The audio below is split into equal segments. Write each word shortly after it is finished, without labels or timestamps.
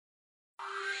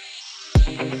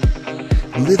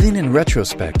Living in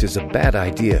retrospect is a bad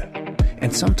idea,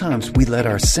 and sometimes we let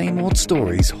our same old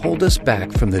stories hold us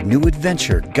back from the new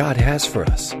adventure God has for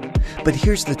us. But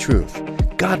here's the truth.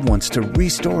 God wants to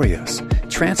restore us,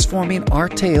 transforming our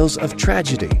tales of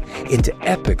tragedy into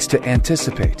epics to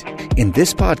anticipate. In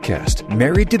this podcast,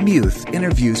 Mary DeMuth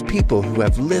interviews people who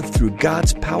have lived through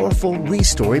God's powerful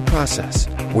restory process,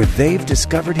 where they've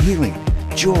discovered healing,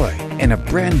 joy, and a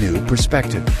brand new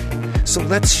perspective. So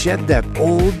let's shed that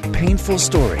old, painful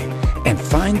story and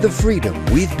find the freedom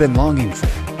we've been longing for.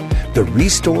 The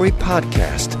Restory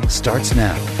Podcast starts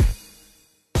now.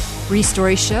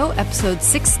 Restory Show, Episode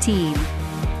 16.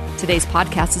 Today's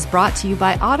podcast is brought to you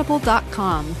by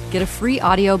Audible.com. Get a free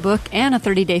audiobook and a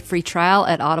 30-day free trial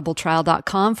at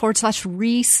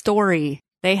audibletrial.com/restory.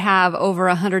 They have over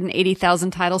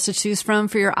 180,000 titles to choose from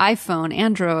for your iPhone,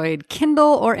 Android,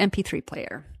 Kindle, or MP3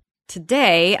 player.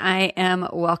 Today, I am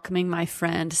welcoming my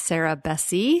friend Sarah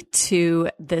Bessey to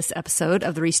this episode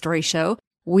of the Restory Show.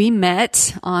 We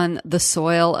met on the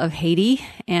soil of Haiti,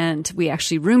 and we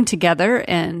actually roomed together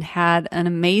and had an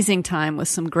amazing time with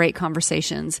some great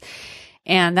conversations.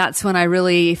 And that's when I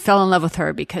really fell in love with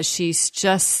her, because she's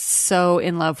just so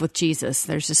in love with Jesus.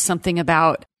 There's just something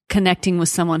about connecting with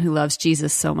someone who loves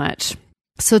Jesus so much.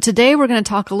 So today we're going to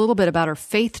talk a little bit about her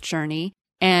faith journey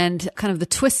and kind of the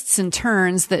twists and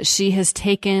turns that she has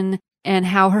taken, and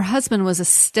how her husband was a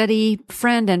steady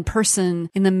friend and person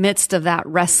in the midst of that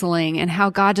wrestling, and how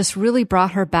God just really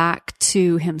brought her back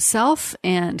to himself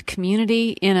and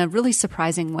community in a really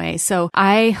surprising way. So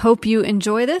I hope you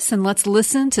enjoy this, and let's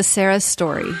listen to Sarah's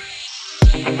story.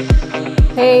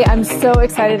 Hey, I'm so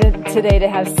excited today to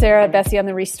have Sarah Bessey on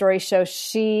the Restory Show.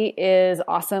 She is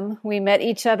awesome. We met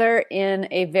each other in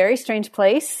a very strange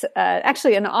place,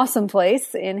 actually an awesome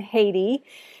place in Haiti.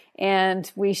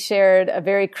 And we shared a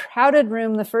very crowded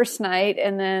room the first night.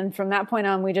 And then from that point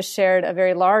on, we just shared a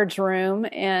very large room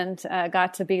and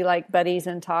got to be like buddies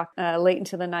and talk late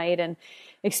into the night and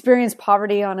experience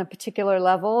poverty on a particular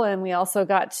level. And we also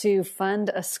got to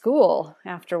fund a school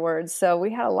afterwards. So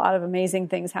we had a lot of amazing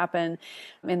things happen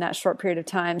in that short period of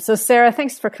time. So Sarah,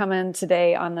 thanks for coming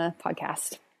today on the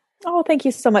podcast. Oh, thank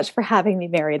you so much for having me,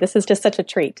 Mary. This is just such a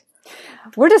treat.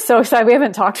 We're just so excited. We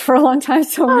haven't talked for a long time,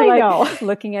 so we're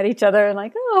looking at each other and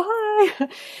like, oh, hi.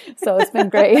 So it's been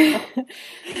great.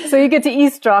 So you get to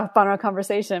eavesdrop on our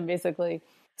conversation, basically.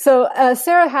 So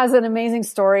Sarah has an amazing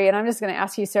story, and I'm just going to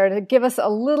ask you, Sarah, to give us a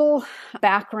little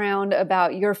background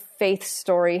about your faith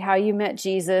story, how you met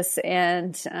Jesus,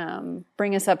 and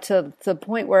bring us up to the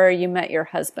point where you met your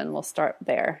husband. We'll start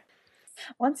there.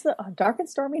 Once a dark and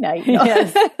stormy night.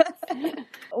 Yes.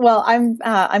 Well,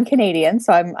 I'm Canadian,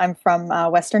 so I'm from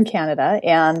Western Canada,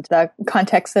 and the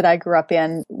context that I grew up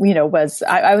in, was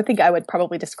I would think I would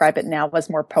probably describe it now was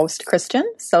more post-Christian.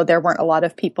 So there weren't a lot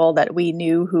of people that we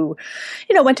knew who,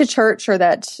 went to church, or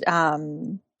that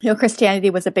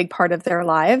Christianity was a big part of their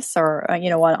lives, or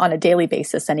on a daily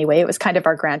basis anyway. It was kind of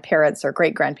our grandparents or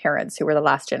great grandparents who were the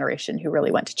last generation who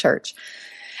really went to church.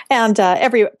 And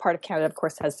every part of Canada, of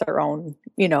course, has their own,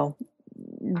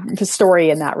 story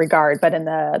in that regard. But in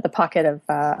the pocket of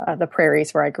the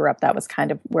prairies where I grew up, that was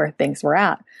kind of where things were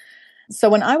at. So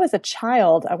when I was a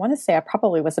child, I want to say I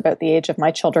probably was about the age of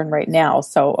my children right now.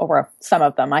 So, or some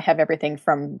of them, I have everything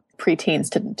from preteens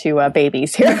to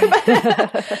babies here.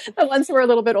 The ones who were a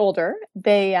little bit older,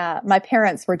 my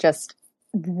parents were just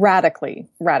radically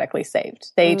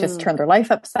saved. They just turned their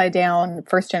life upside down.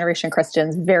 First generation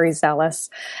Christians, very zealous,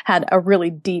 had a really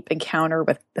deep encounter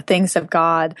with the things of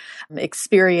God,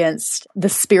 experienced the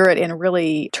Spirit in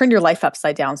really turn your life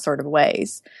upside down sort of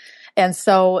ways. And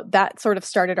so that sort of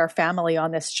started our family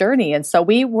on this journey. And so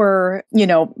we were,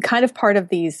 kind of part of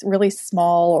these really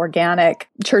small organic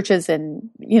churches and,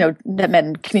 that meant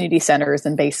in community centers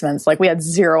and basements. Like we had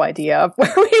zero idea of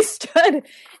where we stood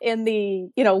in the,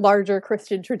 larger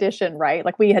Christian tradition, right?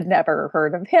 Like we had never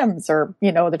heard of hymns or,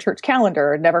 the church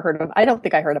calendar, I don't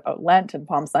think I heard about Lent and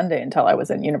Palm Sunday until I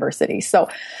was in university. So,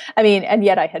 and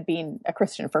yet I had been a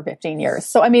Christian for 15 years.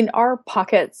 So, our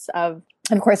pockets of,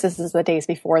 and of course, this is the days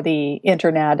before the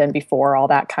internet and before all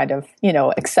that kind of,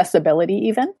 accessibility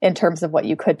even in terms of what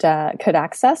you could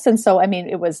access. And so,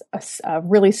 it was a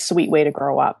really sweet way to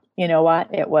grow up. You know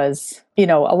what? It was, a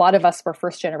lot of us were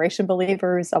first generation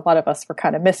believers. A lot of us were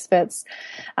kind of misfits,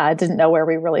 didn't know where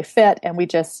we really fit. And we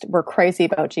just were crazy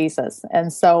about Jesus.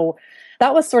 And so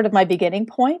that was sort of my beginning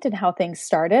point and how things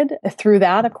started. Through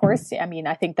that, of course,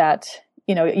 I think that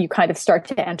you kind of start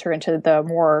to enter into the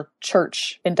more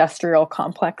church industrial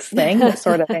complex thing that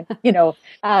sort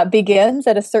of, begins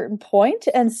at a certain point.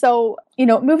 And so,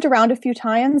 moved around a few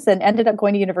times and ended up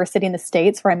going to university in the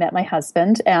States where I met my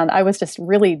husband. And I was just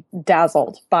really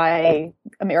dazzled by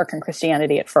American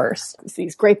Christianity at first.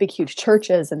 These great big huge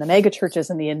churches and the mega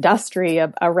churches and the industry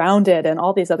around it and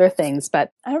all these other things.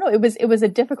 But I don't know, it was a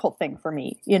difficult thing for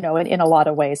me, in a lot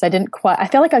of ways. I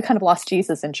felt like I kind of lost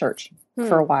Jesus in church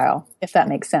for a while, if that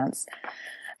makes sense.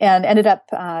 And ended up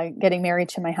getting married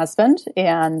to my husband.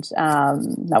 And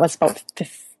that was about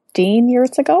 15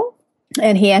 years ago.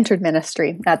 And he entered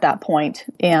ministry at that point,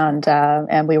 and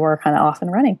we were kind of off and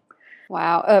running.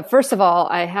 Wow. First of all,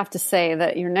 I have to say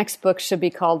that your next book should be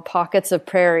called Pockets of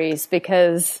Prairies,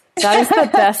 because that is the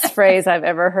best phrase I've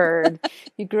ever heard.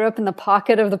 You grew up in the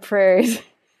pocket of the prairies.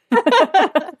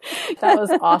 That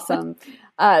was awesome.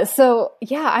 So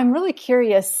yeah, I'm really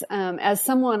curious. As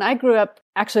someone, I grew up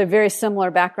actually a very similar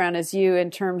background as you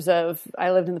in terms of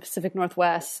I lived in the Pacific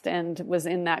Northwest and was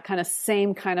in that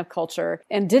same kind of culture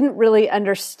and didn't really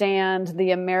understand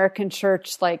the American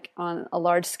church like on a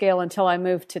large scale until I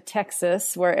moved to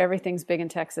Texas, where everything's big in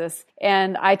Texas.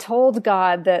 And I told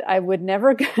God that I would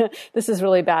never go, this is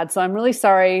really bad. So I'm really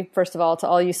sorry, first of all, to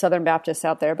all you Southern Baptists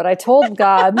out there, but I told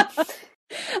God,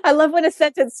 I love when a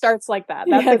sentence starts like that.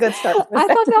 That's a good start. I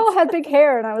thought they all had big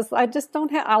hair, and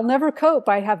I'll never cope.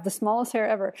 I have the smallest hair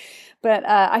ever. But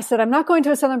I said, I'm not going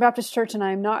to a Southern Baptist church, and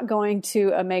I'm not going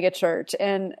to a mega church.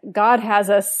 And God has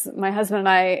us, my husband and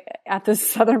I, at this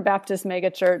Southern Baptist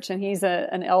mega church, and he's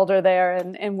an elder there,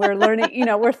 and we're learning,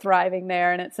 we're thriving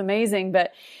there, and it's amazing.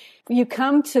 But you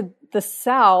come to the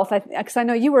South, because I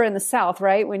know you were in the South,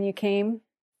 right, when you came?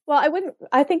 Well,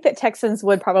 I think that Texans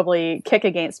would probably kick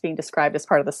against being described as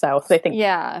part of the South. They think,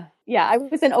 yeah, I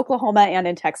was in Oklahoma and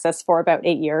in Texas for about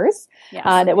 8 years. Yeah,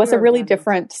 and it was a really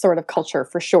different sort of culture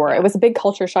for sure. Yeah. It was a big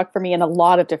culture shock for me in a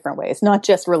lot of different ways, not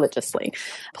just religiously,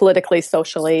 politically,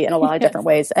 socially, in a lot of different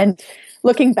ways. And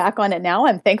looking back on it now,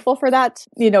 I'm thankful for that,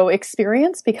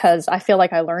 experience, because I feel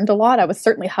like I learned a lot. I was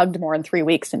certainly hugged more in 3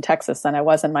 weeks in Texas than I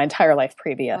was in my entire life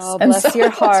previous. Oh, bless your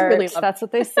heart. That's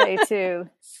what they say too.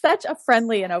 Such a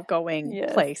friendly and outgoing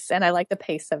place. And I like the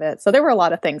pace of it. So there were a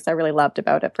lot of things I really loved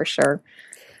about it for sure.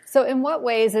 So in what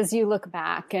ways, as you look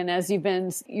back and as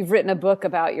you've written a book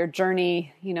about your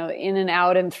journey, in and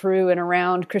out and through and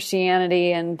around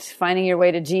Christianity and finding your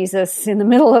way to Jesus in the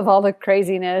middle of all the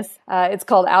craziness, it's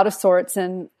called Out of Sorts.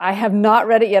 And I have not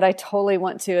read it yet. I totally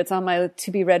want to. It's on my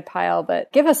to be read pile, but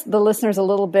give us, the listeners, a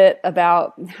little bit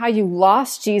about how you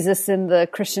lost Jesus in the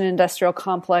Christian industrial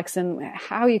complex and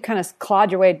how you kind of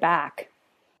clawed your way back.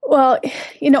 Well,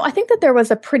 I think that there was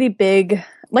a pretty big,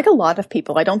 like a lot of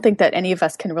people, I don't think that any of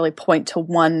us can really point to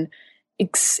one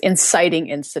inciting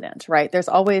incident, right? There's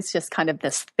always just kind of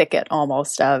this thicket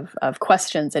almost of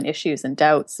questions and issues and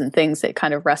doubts and things that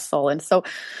kind of wrestle. And so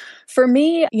for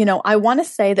me, I want to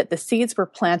say that the seeds were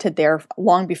planted there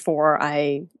long before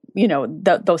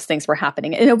those things were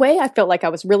happening. In a way, I felt like I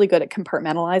was really good at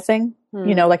compartmentalizing,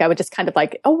 like I would just kind of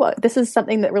like, oh, this is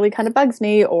something that really kind of bugs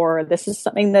me, or this is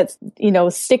something that's,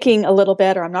 sticking a little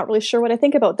bit, or I'm not really sure what I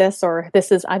think about this, or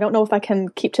I don't know if I can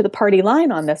keep to the party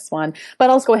line on this one, but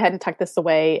I'll just go ahead and tuck this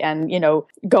away and,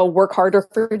 go work harder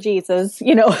for Jesus,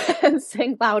 and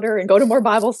sing louder and go to more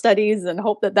Bible studies and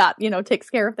hope that, takes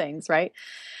care of things. Right.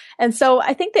 And so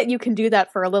I think that you can do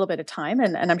that for a little bit of time.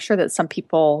 And I'm sure that some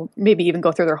people maybe even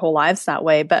go through their whole lives that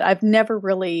way. But I've never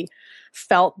really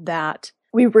felt that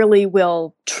we really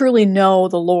will truly know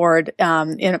the Lord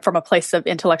from a place of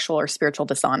intellectual or spiritual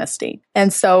dishonesty.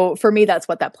 And so for me, that's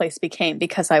what that place became,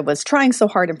 because I was trying so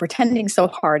hard and pretending so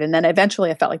hard. And then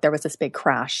eventually I felt like there was this big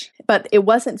crash. But it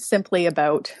wasn't simply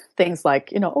about things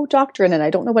like, doctrine, and I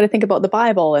don't know what I think about the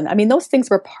Bible. And I mean, those things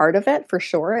were part of it for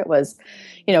sure. It was,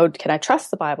 can I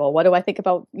trust the Bible? What do I think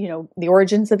about, the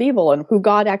origins of evil and who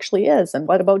God actually is? And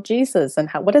what about Jesus? And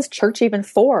what is church even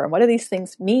for? And what do these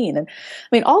things mean? And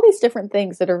I mean, all these different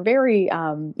things that are very,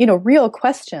 real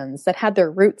questions that had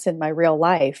their roots in my real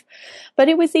life. But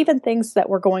it was even things that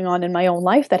were going on in my own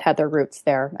life that had their roots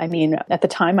there. I mean, at the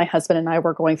time, my husband and I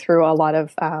were going through a lot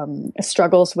of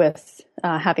struggles with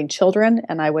having children,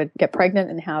 and I would get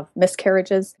pregnant and have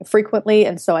miscarriages frequently.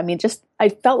 And so, I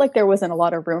felt like there wasn't a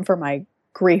lot of room for my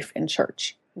grief in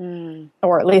church.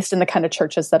 Or at least in the kind of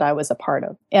churches that I was a part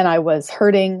of. And I was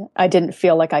hurting. I didn't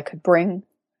feel like I could bring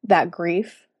that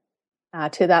grief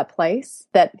to that place,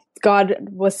 that God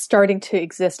was starting to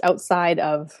exist outside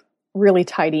of really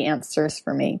tidy answers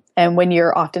for me. And when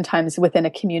you're oftentimes within a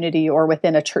community or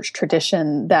within a church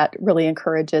tradition that really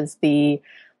encourages the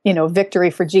victory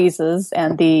for Jesus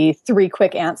and the 3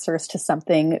 quick answers to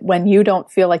something, when you don't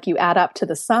feel like you add up to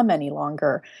the sum any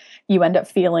longer, you end up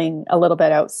feeling a little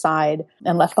bit outside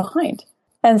and left behind.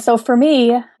 And so for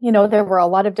me, there were a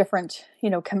lot of different,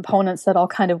 components that all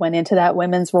kind of went into that: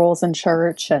 women's roles in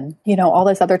church and, all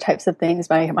those other types of things.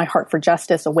 My heart for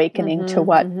justice, awakening to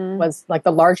what was like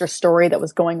the larger story that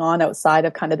was going on outside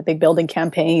of kind of the big building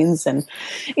campaigns and,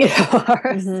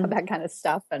 that kind of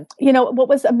stuff. And, what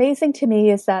was amazing to me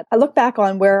is that I look back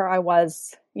on where I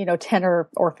was 10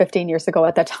 or 15 years ago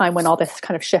at that time when all this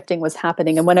kind of shifting was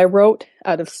happening. And when I wrote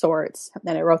Out of Sorts,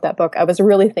 and I wrote that book, I was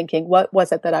really thinking, what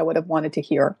was it that I would have wanted to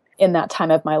hear in that time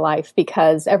of my life?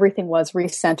 Because everything was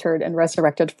recentered and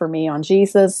resurrected for me on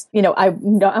Jesus. I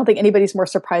don't think anybody's more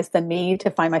surprised than me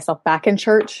to find myself back in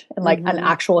church and like an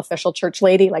actual official church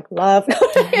lady, like love.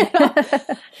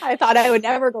 I thought I would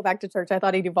never go back to church. I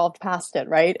thought I'd evolved past it,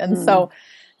 right? And so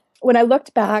when I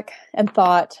looked back and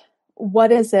thought,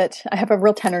 what is it? I have a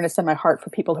real tenderness in my heart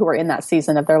for people who are in that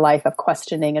season of their life of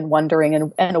questioning and wondering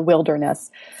and a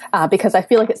wilderness, because I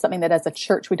feel like it's something that as a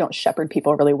church, we don't shepherd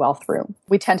people really well through.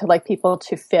 We tend to like people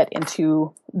to fit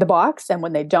into the box. And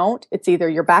when they don't, it's either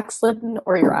you're backslidden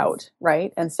or you're out,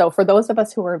 right? And so for those of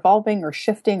us who are evolving or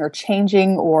shifting or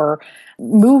changing or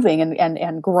moving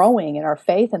and growing in our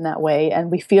faith in that way,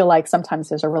 and we feel like sometimes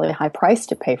there's a really high price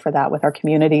to pay for that with our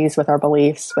communities, with our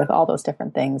beliefs, with all those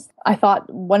different things. I thought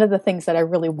one of the things that I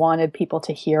really wanted people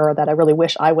to hear, or that I really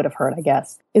wish I would have heard, I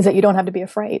guess, is that you don't have to be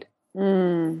afraid.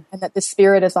 And that the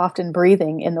Spirit is often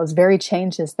breathing in those very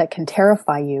changes that can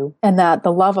terrify you, and that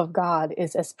the love of God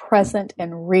is as present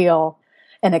and real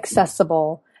and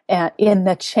accessible and in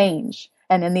the change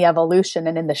and in the evolution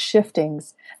and in the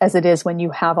shiftings as it is when you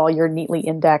have all your neatly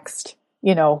indexed,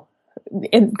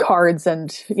 in cards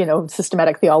and,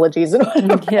 systematic theologies and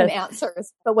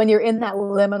answers. But when you're in that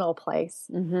liminal place,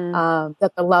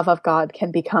 that the love of God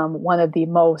can become one of the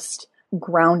most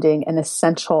grounding and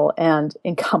essential and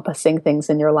encompassing things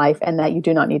in your life, and that you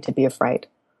do not need to be afraid.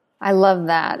 I love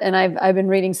that. And I've been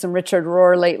reading some Richard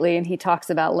Rohr lately, and he talks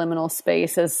about liminal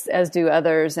space as do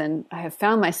others. And I have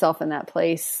found myself in that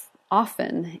place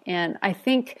often. And I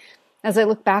think as I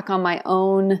look back on my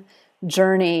own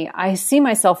journey, I see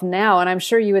myself now, and I'm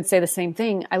sure you would say the same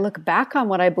thing. I look back on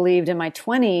what I believed in my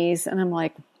 20s and I'm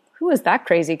like, who is that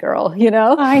crazy girl?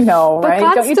 I know, but right?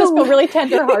 God Don't you just feel really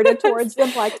tenderhearted towards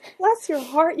them? Like, bless your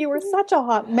heart, you were such a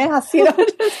hot mess,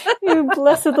 You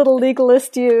blessed little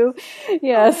legalist, you.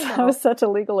 Yes, I was such a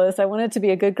legalist. I wanted to be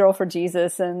a good girl for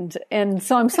Jesus. And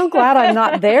so I'm so glad I'm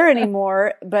not there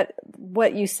anymore. But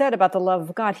what you said about the love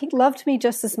of God, he loved me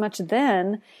just as much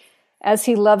then as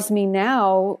he loves me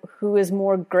now, who is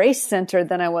more grace-centered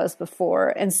than I was before.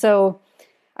 And so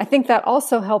I think that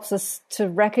also helps us to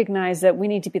recognize that we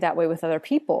need to be that way with other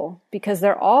people, because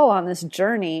they're all on this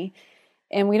journey,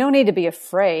 and we don't need to be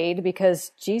afraid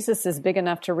because Jesus is big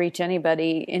enough to reach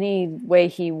anybody any way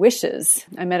he wishes.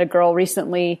 I met a girl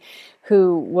recently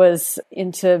who was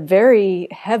into very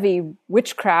heavy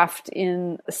witchcraft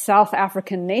in a South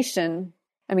African nation.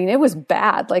 I mean, it was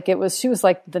bad. She was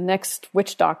like the next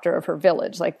witch doctor of her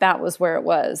village. Like that was where it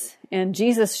was. And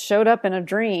Jesus showed up in a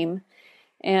dream,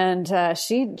 and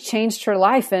she changed her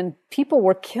life, and people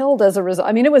were killed as a result.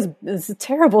 I mean, it was a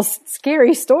terrible,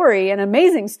 scary story, an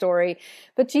amazing story.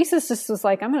 But Jesus just was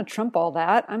like, I'm going to trump all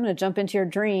that. I'm going to jump into your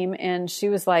dream. And she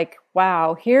was like,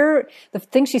 wow, the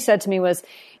thing she said to me was,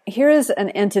 here is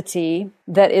an entity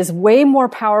that is way more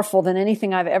powerful than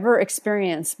anything I've ever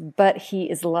experienced, but he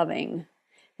is loving.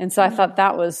 And so I thought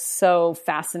that was so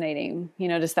fascinating,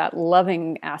 just that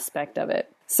loving aspect of it.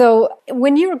 So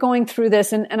when you were going through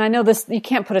this, and I know this, you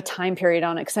can't put a time period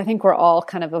on it, because I think we're all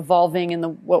kind of evolving in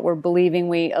what we're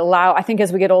believing. I think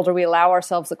as we get older, we allow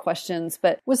ourselves the questions.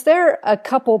 But was there a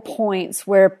couple points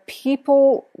where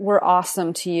people were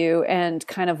awesome to you and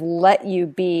kind of let you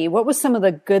be? What was some of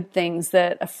the good things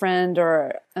that a friend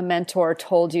or a mentor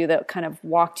told you that kind of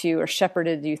walked you or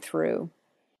shepherded you through?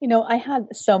 I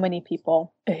had so many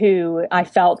people who I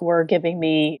felt were giving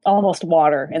me almost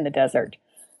water in the desert,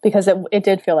 because it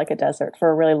did feel like a desert for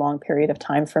a really long period of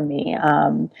time for me.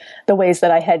 The ways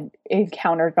that I had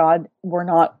encountered God were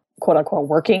not, quote unquote,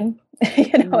 working,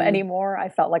 anymore. I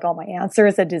felt like all my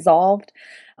answers had dissolved.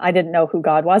 I didn't know who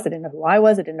God was. I didn't know who I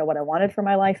was. I didn't know what I wanted for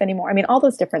my life anymore. I mean, all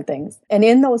those different things. And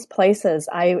in those places,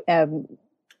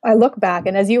 I look back,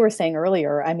 and as you were saying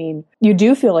earlier, I mean, you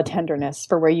do feel a tenderness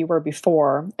for where you were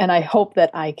before. And I hope that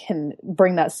I can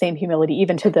bring that same humility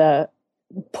even to the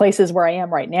places where I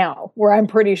am right now, where I'm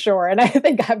pretty sure, and I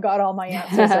think I've got all my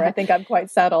answers, or I think I'm quite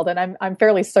settled. And I'm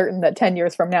fairly certain that 10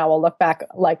 years from now, I'll look back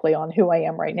likely on who I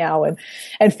am right now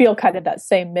and feel kind of that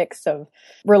same mix of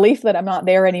relief that I'm not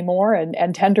there anymore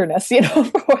and tenderness,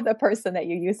 for the person that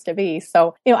you used to be.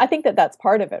 So, I think that that's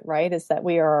part of it, right? Is that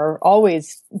we are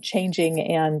always changing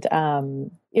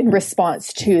and in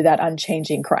response to that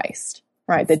unchanging Christ.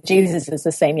 Right, that Jesus is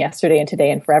the same yesterday and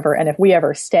today and forever. And if we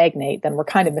ever stagnate, then we're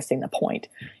kind of missing the point,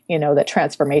 that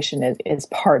transformation is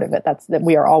part of it. That's that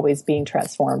we are always being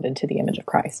transformed into the image of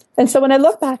Christ. And so when I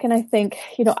look back and I think,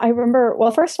 I remember,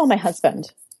 well, first of all, my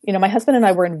husband and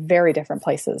I were in very different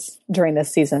places during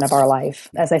this season of our life.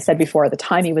 As I said before, at the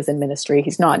time he was in ministry,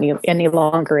 he's not any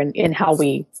longer in how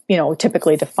we,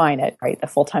 typically define it, right? The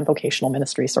full-time vocational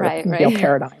ministry sort of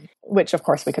paradigm, which of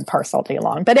course we could parse all day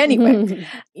long. But anyway,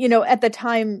 at the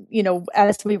time,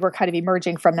 as we were kind of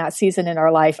emerging from that season in our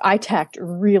life, I tacked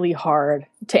really hard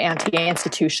to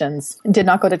anti-institutions, did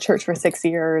not go to church for 6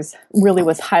 years, really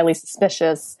was highly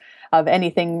suspicious of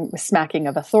anything smacking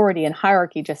of authority and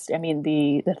hierarchy.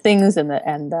 The things and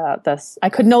the I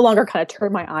could no longer kind of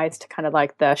turn my eyes to kind of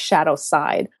like the shadow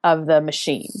side of the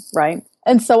machine, right?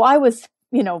 And so I was,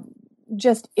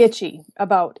 just itchy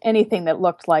about anything that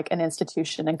looked like an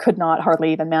institution and could not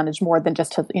hardly even manage more than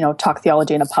just to, talk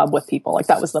theology in a pub with people. Like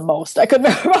that was the most I could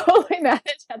probably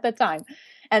manage at the time.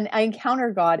 And I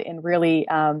encounter God in really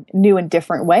new and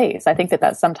different ways. I think that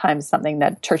that's sometimes something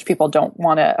that church people don't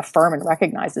want to affirm and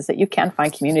recognize, is that you can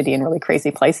find community in really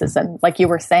crazy places. And like you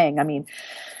were saying,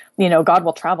 God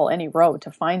will travel any road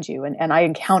to find you. And I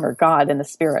encounter God in the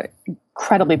Spirit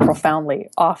incredibly profoundly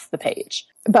off the page.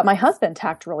 But my husband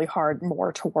tacked really hard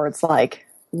more towards like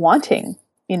wanting,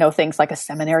 things like a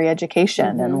seminary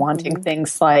education and wanting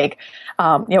things like,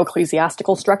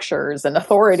 ecclesiastical structures and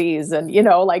authorities and,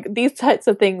 like these types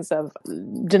of things of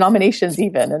denominations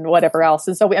even and whatever else.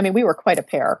 And so, we were quite a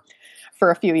pair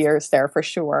for a few years there for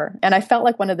sure. And I felt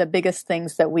like one of the biggest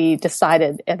things that we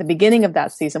decided at the beginning of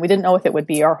that season, we didn't know if it would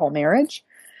be our whole marriage.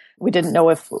 We didn't know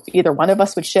if either one of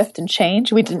us would shift and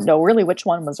change. We didn't know really which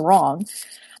one was wrong.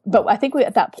 But I think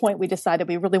at that point, we decided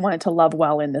we really wanted to love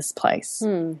well in this place.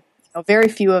 Very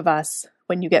few of us,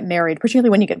 when you get married,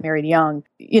 particularly when you get married young,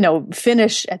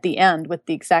 finish at the end with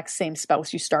the exact same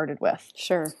spouse you started with.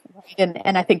 Sure.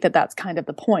 And I think that that's kind of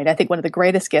the point. I think one of the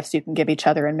greatest gifts you can give each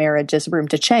other in marriage is room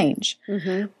to change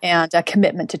and a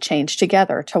commitment to change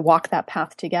together, to walk that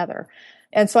path together.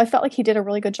 And so I felt like he did a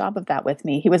really good job of that with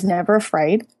me. He was never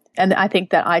afraid. And I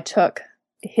think that I took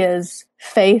his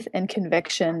faith and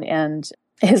conviction and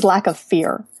his lack of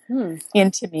fear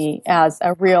into me as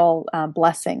a real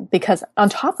blessing, because on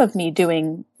top of me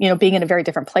being in a very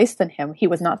different place than him, he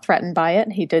was not threatened by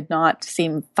it. He did not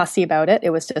seem fussy about it. It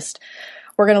was just,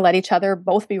 we're going to let each other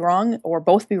both be wrong or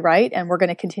both be right. And we're going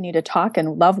to continue to talk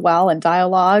and love well and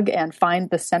dialogue and find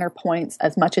the center points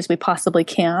as much as we possibly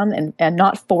can and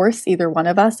not force either one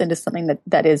of us into something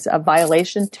that is a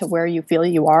violation to where you feel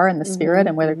you are in the spirit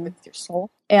and whether with your soul,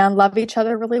 and love each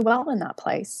other really well in that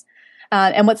place.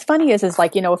 And what's funny is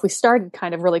like, if we started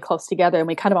kind of really close together and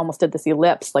we kind of almost did this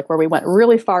ellipse, like where we went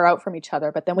really far out from each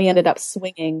other, but then we ended up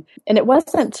swinging, and it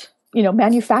wasn't,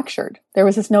 manufactured. There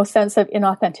was this no sense of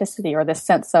inauthenticity or this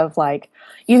sense of like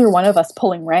either one of us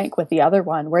pulling rank with the other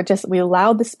one. We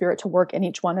allowed the Spirit to work in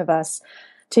each one of us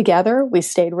together. We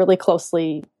stayed really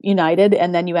closely united.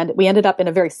 And then we ended up in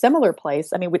a very similar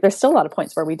place. There's still a lot of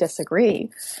points where we disagree,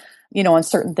 on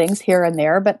certain things here and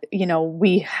there, but,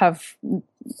 we have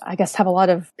a lot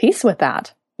of peace with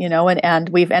that, and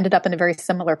we've ended up in a very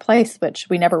similar place, which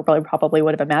we never really probably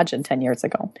would have imagined 10 years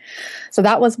ago. So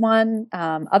that was one.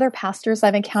 Other pastors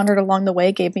I've encountered along the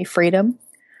way gave me freedom,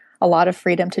 a lot of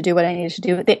freedom to do what I needed to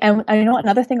do. And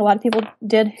another thing a lot of people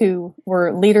did who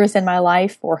were leaders in my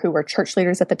life or who were church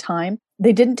leaders at the time,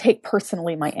 they didn't take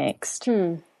personally my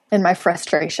angst. And my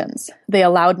frustrations. They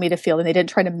allowed me to feel, and they didn't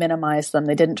try to minimize them.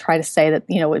 They didn't try to say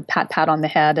that, pat on the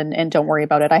head and don't worry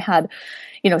about it. I had,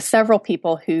 several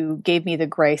people who gave me the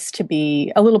grace to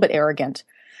be a little bit arrogant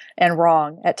and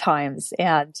wrong at times,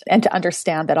 and to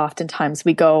understand that oftentimes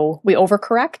we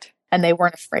overcorrect, and they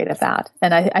weren't afraid of that.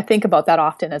 And I think about that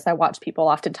often as I watch people.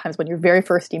 Oftentimes when you very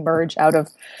first emerge out of,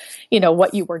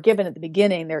 what you were given at the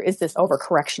beginning, there is this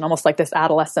overcorrection, almost like this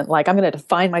adolescent, like I'm going to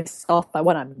define myself by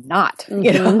what I'm not, sort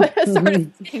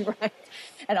of thing, right?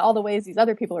 And all the ways these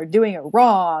other people are doing it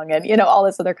wrong and, all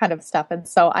this other kind of stuff. And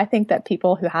so I think that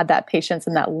people who had that patience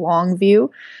and that long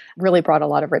view really brought a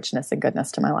lot of richness and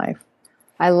goodness to my life.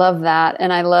 I love that.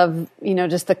 And I love,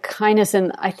 just the kindness.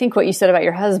 And I think what you said about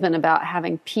your husband about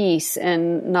having peace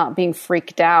and not being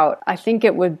freaked out, I think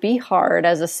it would be hard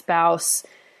as a spouse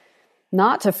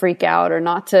not to freak out or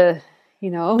not to,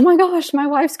 oh my gosh, my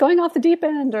wife's going off the deep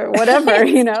end or whatever,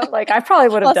 like I probably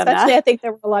would have done that. Especially I think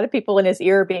there were a lot of people in his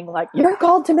ear being like, you're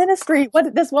called to ministry.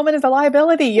 This woman is a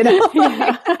liability,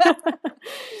 Yeah.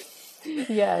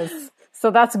 Yes. So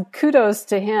that's kudos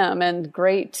to him and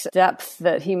great depth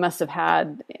that he must have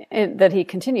had, that he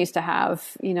continues to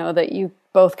have, that you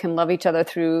both can love each other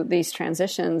through these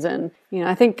transitions. And,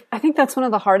 I think that's one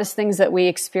of the hardest things that we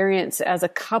experience as a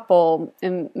couple.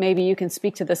 And maybe you can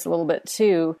speak to this a little bit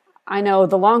too. I know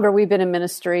the longer we've been in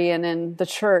ministry and in the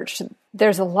church,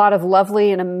 there's a lot of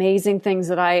lovely and amazing things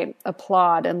that I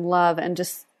applaud and love and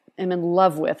just am in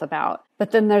love with about. But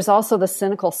then there's also the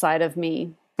cynical side of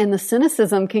me. And the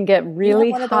cynicism can get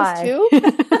really high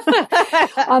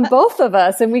on both of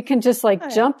us. And we can just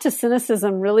jump to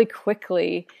cynicism really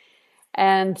quickly.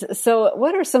 And so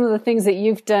what are some of the things that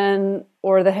you've done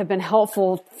or that have been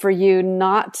helpful for you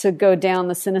not to go down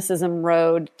the cynicism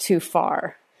road too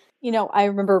far? I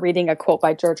remember reading a quote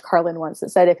by George Carlin once that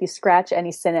said, if you scratch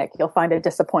any cynic, you'll find a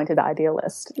disappointed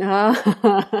idealist. Oh,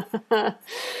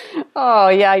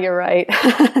 yeah, you're right.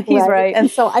 He's right. And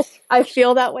so I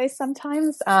feel that way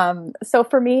sometimes. So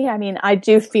for me, I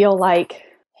do feel like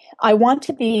I want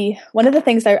to be, one of the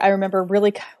things I remember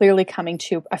really clearly coming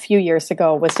to a few years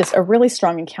ago was just a really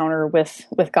strong encounter with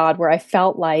God where I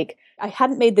felt like I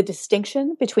hadn't made the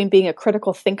distinction between being a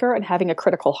critical thinker and having a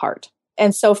critical heart.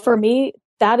 And so for me,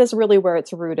 that is really where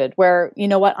it's rooted, where,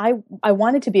 I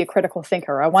wanted to be a critical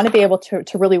thinker. I want to be able to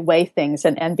really weigh things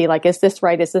and be like, is this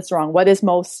right? Is this wrong? What is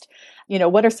most,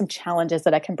 what are some challenges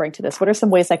that I can bring to this? What are some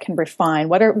ways I can refine?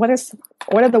 What are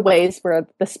the ways where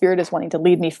the Spirit is wanting to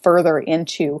lead me further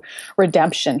into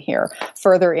redemption here,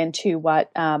 further into what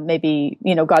maybe,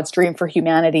 God's dream for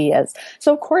humanity is.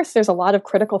 So of course, there's a lot of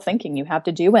critical thinking you have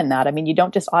to do in that. You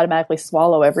don't just automatically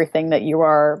swallow everything that you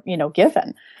are,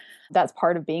 given. That's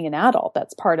part of being an adult.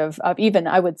 That's part of even,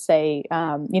 I would say,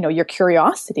 your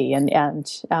curiosity and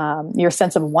your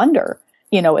sense of wonder,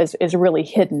 is really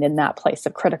hidden in that place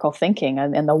of critical thinking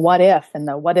and the what if and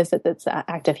the what is it that's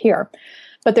active here.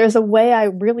 But there's a way I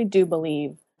really do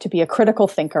believe to be a critical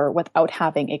thinker without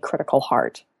having a critical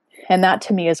heart. And that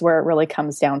to me is where it really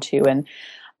comes down to. And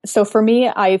so for me,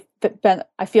 I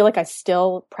feel like I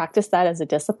still practice that as a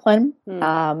discipline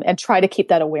and try to keep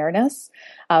that awareness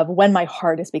of when my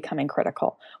heart is becoming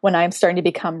critical, when I'm starting to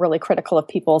become really critical of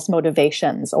people's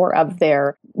motivations or of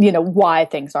their, why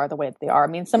things are the way that they are.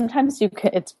 Sometimes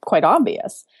it's quite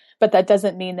obvious, but that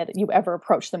doesn't mean that you ever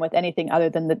approach them with anything other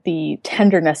than the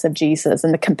tenderness of Jesus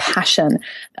and the compassion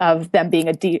of them being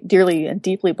a dearly and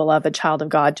deeply beloved child of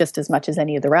God just as much as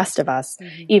any of the rest of us,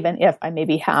 even if I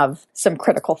maybe have some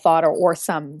critical thought or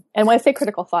some, and when I say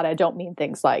critical thought, I don't mean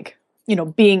things like,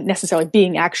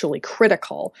 being actually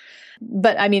critical,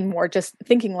 but I mean more just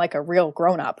thinking like a real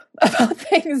grown-up about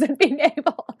things and being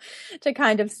able to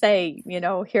kind of say,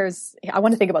 I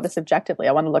want to think about this objectively.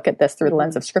 I want to look at this through the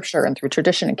lens of Scripture and through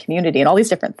tradition and community and all these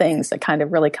different things that kind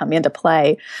of really come into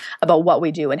play about what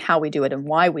we do and how we do it and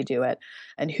why we do it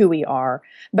and who we are.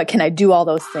 But can I do all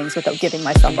those things without giving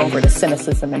myself over to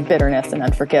cynicism and bitterness and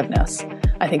unforgiveness?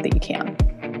 I think that you can.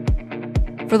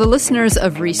 For the listeners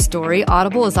of Restory,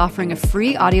 Audible is offering a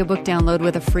free audiobook download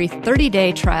with a free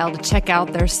 30-day trial to check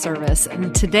out their service.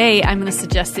 And today, I'm going to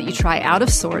suggest that you try Out of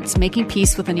Sorts, Making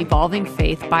Peace with an Evolving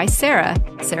Faith by Sarah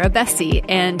Bessey.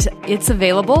 And it's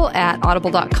available at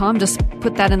audible.com. Just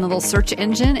put that in the little search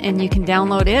engine and you can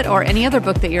download it or any other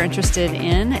book that you're interested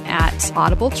in at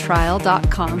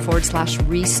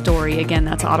audibletrial.com/restory. Again,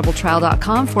 that's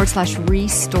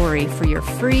audibletrial.com/restory for your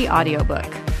free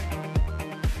audiobook.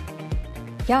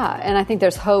 Yeah, and I think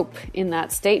there's hope in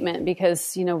that statement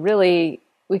because, really,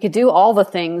 we could do all the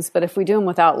things, but if we do them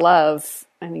without love,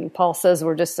 Paul says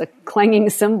we're just a clanging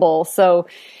cymbal. So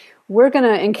we're going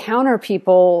to encounter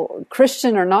people,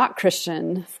 Christian or not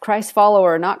Christian, Christ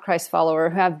follower or not Christ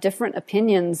follower, who have different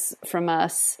opinions from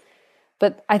us.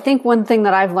 But I think one thing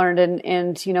that I've learned,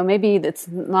 and maybe that's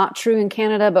not true in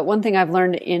Canada, but one thing I've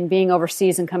learned in being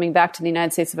overseas and coming back to the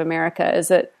United States of America is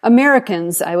that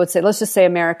Americans, I would say, let's just say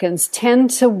Americans,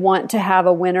 tend to want to have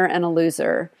a winner and a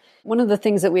loser. One of the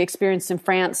things that we experienced in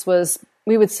France was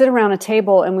we would sit around a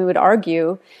table and we would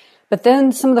argue, but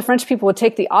then some of the French people would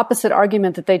take the opposite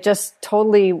argument that they just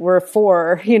totally were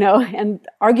for, and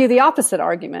argue the opposite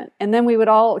argument. And then we would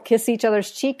all kiss each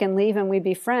other's cheek and leave and we'd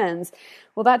be friends.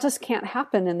 Well, that just can't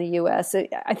happen in the U.S.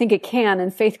 I think it can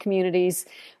in faith communities,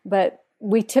 but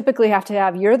we typically have to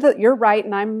have you're right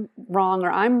and I'm wrong,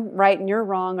 or I'm right and you're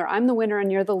wrong, or I'm the winner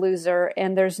and you're the loser.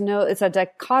 And it's a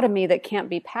dichotomy that can't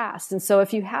be passed. And so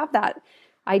if you have that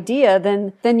idea,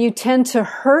 then you tend to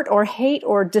hurt or hate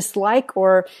or dislike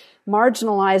or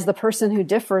marginalize the person who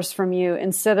differs from you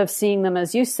instead of seeing them,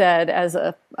 as you said, as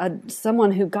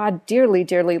someone who God dearly,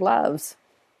 dearly loves.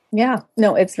 Yeah,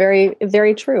 no, it's very,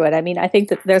 very true. And I mean, I think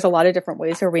that there's a lot of different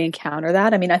ways where we encounter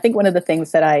that. I mean, I think one of the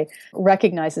things that I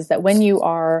recognize is that when you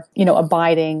are,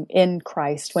 abiding in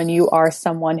Christ, when you are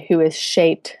someone who is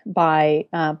shaped by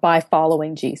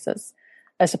following Jesus,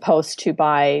 as opposed to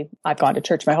I've gone to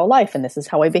church my whole life and this is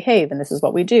how I behave and this is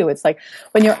what we do. It's like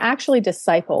when you're actually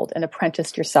discipled and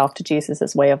apprenticed yourself to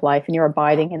Jesus' way of life and you're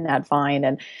abiding in that vine,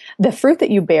 and the fruit that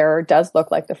you bear does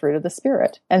look like the fruit of the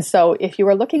Spirit. And so if you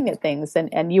are looking at things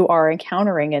and you are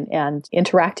encountering and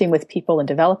interacting with people and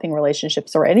developing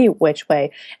relationships or any which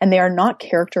way, and they are not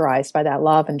characterized by that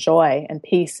love and joy and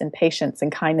peace and patience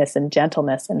and kindness and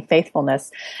gentleness and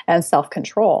faithfulness and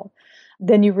self-control,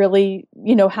 then you really,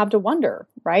 have to wonder,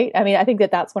 right? I mean, I think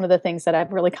that that's one of the things that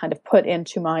I've really kind of put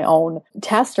into my own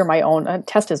test, or my own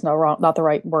test is not the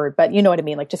right word, but you know what I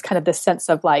mean? Like just kind of this sense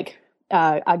of like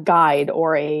a guide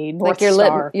or a North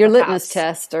Star. Your litmus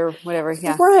test or whatever.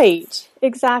 Yeah. Right.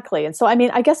 Exactly. And so, I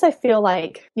mean, I guess I feel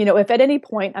like, if at any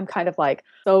point I'm kind of like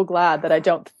so glad that I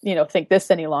don't, think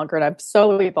this any longer and I'm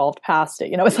so evolved past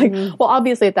it, it's like, well,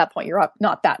 obviously at that point you're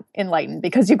not that enlightened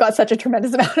because you've got such a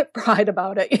tremendous amount of pride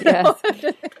about it. Yes.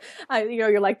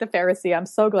 You're like the Pharisee. I'm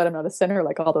so glad I'm not a sinner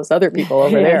like all those other people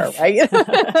over there. Right.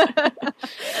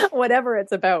 Whatever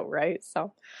it's about. Right.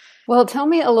 So. Well, tell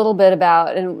me a little bit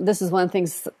about, and this is one of the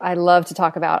things I love to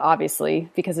talk about, obviously,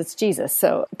 because it's Jesus.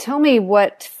 So tell me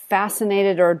what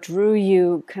fascinated or drew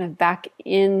you kind of back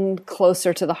in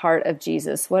closer to the heart of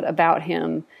Jesus. What about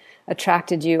him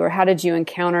attracted you, or how did you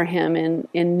encounter him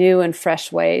in new and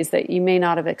fresh ways that you may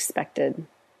not have expected?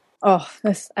 Oh,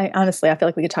 honestly, I feel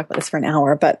like we could talk about this for an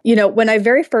hour. But, when I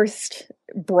very first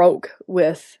broke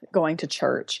with going to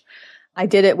church, I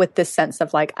did it with this sense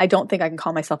of like, I don't think I can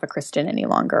call myself a Christian any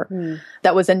longer.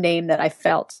 That was a name that I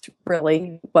felt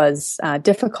really was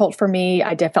difficult for me.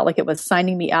 I felt like it was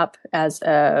signing me up as,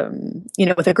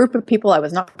 with a group of people I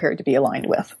was not prepared to be aligned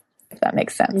with, if that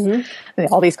makes sense. I mean,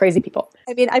 all these crazy people.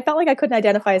 I mean, I felt like I couldn't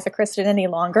identify as a Christian any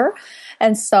longer.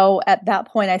 And so at that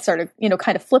point, I started,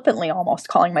 kind of flippantly almost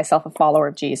calling myself a follower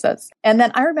of Jesus. And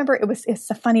then I remember it's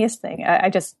the funniest thing. I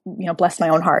just, blessed my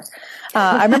own heart.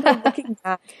 I remember looking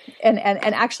back and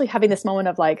actually having this moment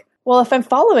of like, well, if I'm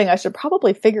following, I should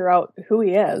probably figure out who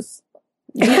he is.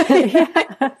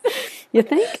 You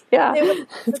think? Yeah. It was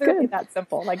literally that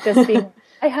simple. Like just being,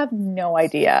 I have no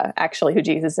idea actually who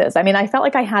Jesus is. I mean, I felt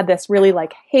like I had this really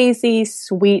like hazy,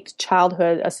 sweet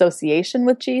childhood association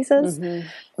with Jesus,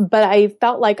 but I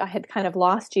felt like I had kind of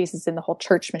lost Jesus in the whole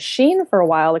church machine for a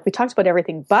while. Like we talked about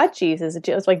everything but Jesus. It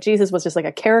was like Jesus was just like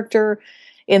a character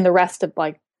in the rest of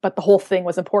like, but the whole thing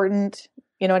was important.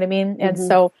 You know what I mean? And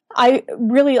so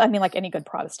like any good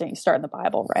Protestant, you start in the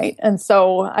Bible, right? And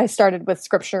so I started with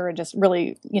scripture and just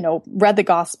really, read the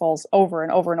Gospels over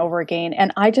and over and over again.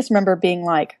 And I just remember being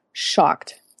like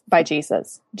shocked by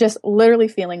Jesus, just literally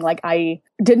feeling like I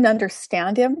didn't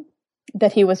understand him,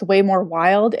 that he was way more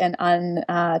wild and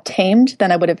untamed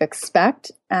than I would have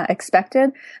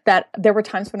expected, that there were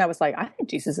times when I was like, I think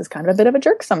Jesus is kind of a bit of a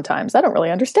jerk sometimes. I don't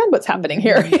really understand what's happening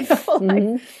here.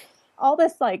 All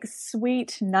this like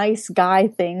sweet, nice guy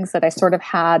things that I sort of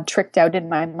had tricked out in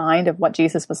my mind of what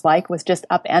Jesus was like was just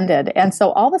upended. And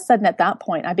so all of a sudden at that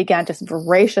point, I began just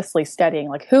voraciously studying,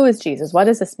 like, who is Jesus? What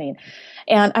does this mean?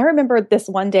 And I remember this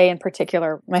one day in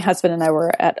particular, my husband and I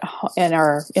were in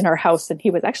our house, and he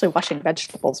was actually washing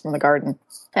vegetables from the garden.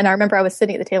 And I remember I was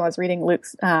sitting at the table, I was reading Luke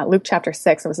chapter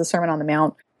 6. It was the Sermon on the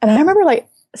Mount. And I remember like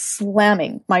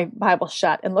slamming my Bible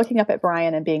shut and looking up at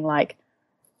Brian and being like,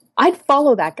 I'd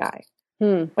follow that guy.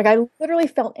 Like I literally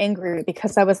felt angry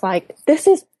because I was like, this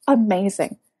is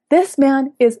amazing. This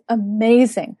man is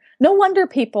amazing. No wonder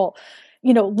people,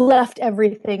 left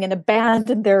everything and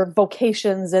abandoned their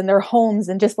vocations and their homes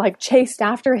and just like chased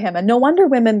after him. And no wonder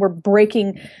women were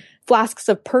breaking flasks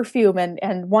of perfume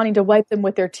and wanting to wipe them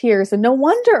with their tears. And no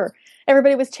wonder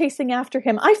everybody was chasing after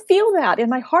him. I feel that in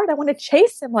my heart. I want to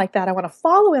chase him like that. I want to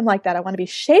follow him like that. I want to be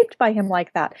shaped by him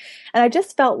like that. And I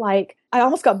just felt like I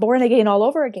almost got born again all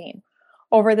over again.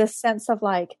 Over this sense of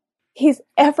like, he's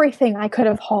everything I could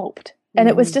have hoped. And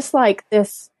it was just like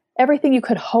this, everything you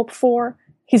could hope for,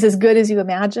 he's as good as you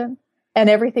imagine, and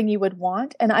everything you would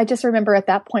want. And I just remember at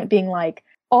that point being like,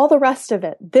 all the rest of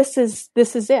it, this is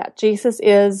it. Jesus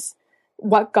is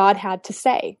what God had to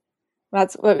say.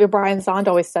 That's what Brian Zond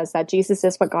always says, that Jesus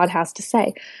is what God has to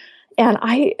say. And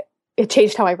it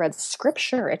changed how I read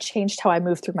scripture. It changed how I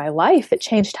moved through my life. It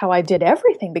changed how I did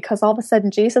everything, because all of a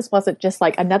sudden Jesus wasn't just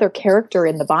like another character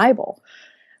in the Bible,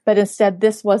 But instead,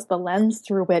 this was the lens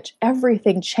through which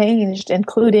everything changed,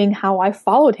 including how I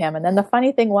followed him. And then the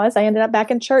funny thing was I ended up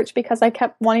back in church because I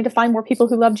kept wanting to find more people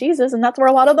who love Jesus, and that's where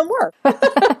a lot of them were.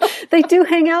 They do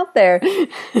hang out there.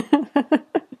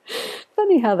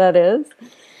 Funny how that is.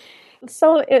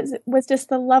 So it was just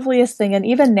the loveliest thing. And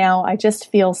even now, I just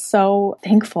feel so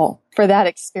thankful for that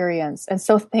experience and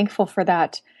so thankful for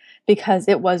that, because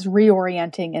it was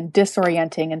reorienting and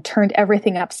disorienting and turned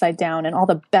everything upside down in all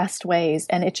the best ways.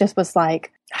 And it just was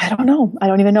like, I don't know. I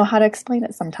don't even know how to explain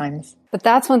it sometimes. But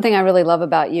that's one thing I really love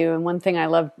about you. And one thing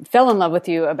I fell in love with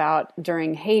you about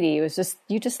during Haiti was just,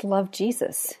 you just love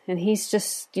Jesus. And he's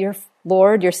just your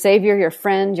Lord, your Savior, your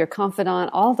friend, your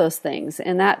confidant, all those things.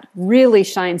 And that really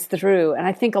shines through. And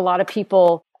I think a lot of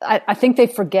people, I think they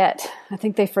forget. I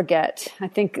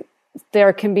think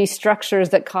there can be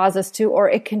structures that cause us to, or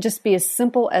it can just be as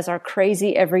simple as our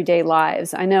crazy everyday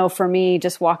lives. I know for me,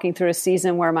 just walking through a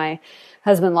season where my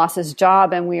husband lost his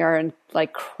job and we are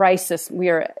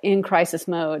in crisis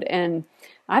mode. And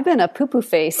I've been a poo-poo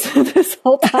face this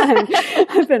whole time.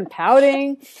 I've been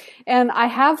pouting, and I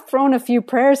have thrown a few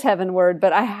prayers heavenward,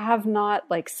 but I have not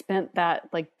spent that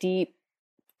deep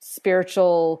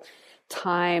spiritual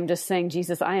time just saying,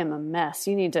 Jesus, I am a mess.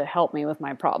 You need to help me with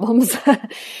my problems.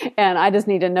 And I just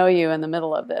need to know you in the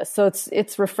middle of this. So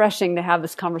it's refreshing to have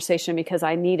this conversation because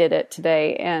I needed it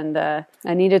today. And I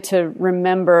needed to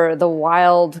remember the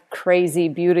wild, crazy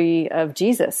beauty of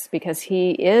Jesus, because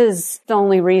he is the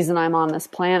only reason I'm on this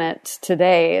planet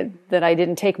today, that I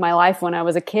didn't take my life when I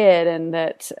was a kid, and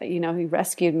that, he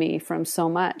rescued me from so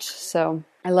much. So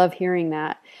I love hearing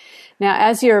that. Now,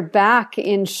 as you're back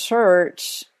in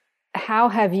church, how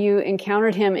have you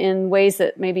encountered him in ways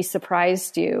that maybe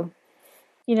surprised you?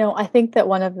 I think that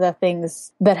one of the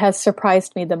things that has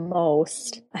surprised me the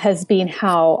most has been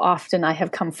how often I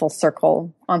have come full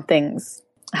circle on things,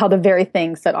 how the very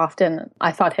things that often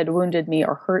I thought had wounded me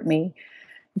or hurt me,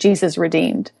 Jesus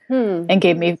redeemed and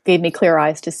gave me clear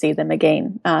eyes to see them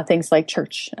again. Things like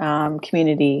church,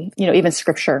 community, even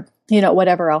scripture,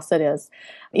 whatever else it is.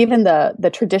 Even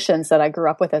the traditions that I grew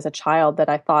up with as a child that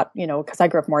I thought, because I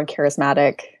grew up more in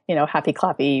charismatic, happy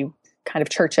clappy kind of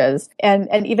churches,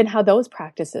 and even how those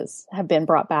practices have been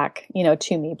brought back,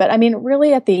 to me. But I mean,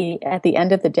 really at the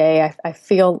end of the day, I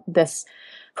feel this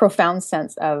profound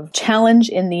sense of challenge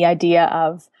in the idea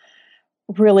of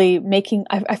really making,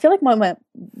 I feel like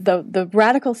the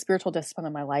radical spiritual discipline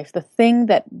in my life, the thing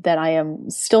that I am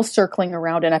still circling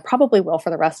around, and I probably will for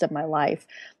the rest of my life,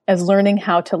 is learning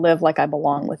how to live like I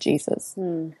belong with Jesus.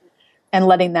 And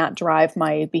letting that drive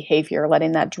my behavior,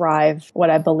 letting that drive what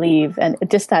I believe, and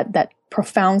just that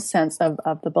profound sense of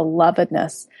the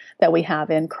belovedness that we have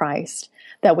in Christ,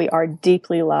 that we are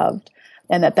deeply loved,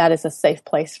 and that is a safe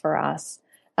place for us.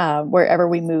 Wherever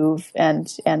we move and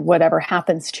whatever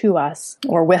happens to us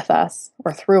or with us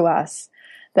or through us,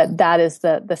 that is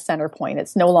the center point.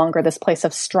 It's no longer this place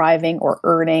of striving or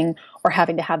earning or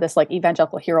having to have this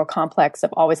evangelical hero complex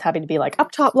of always having to be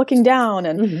up top looking down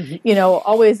and,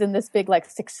 always in this big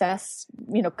success,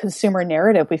 consumer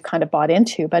narrative we've kind of bought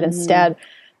into. But instead,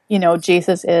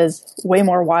 Jesus is way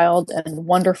more wild and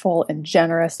wonderful and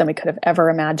generous than we could have ever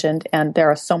imagined. And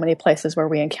there are so many places where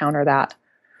we encounter that.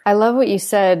 I love what you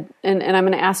said, and I'm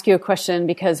going to ask you a question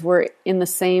because we're in the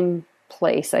same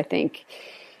place, I think.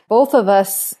 Both of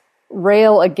us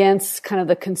rail against kind of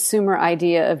the consumer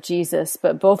idea of Jesus,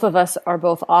 but both of us are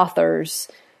both authors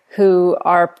who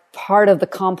are part of the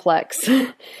complex. So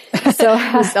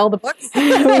we sell the books.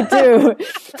 We do.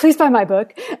 Please buy my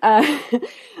book.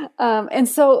 And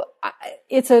so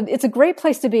it's a great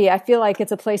place to be. I feel like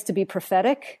it's a place to be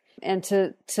prophetic and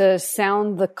to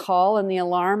sound the call and the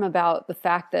alarm about the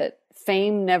fact that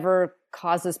fame never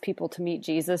causes people to meet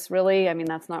Jesus, really. I mean,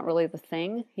 that's not really the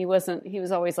thing. He was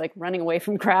always running away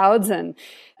from crowds. And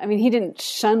I mean, he didn't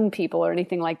shun people or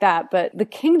anything like that. But the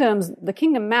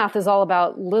kingdom math is all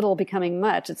about little becoming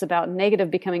much. It's about negative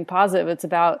becoming positive. It's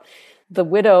about the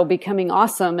widow becoming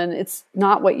awesome. And it's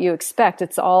not what you expect.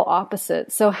 It's all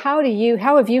opposite. So how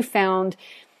have you found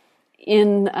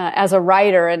as a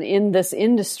writer and in this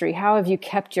industry, how have you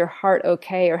kept your heart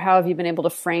okay? Or how have you been able to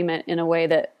frame it in a way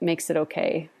that makes it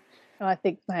okay? Well, I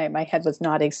think my head was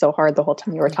nodding so hard the whole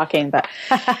time you were talking, but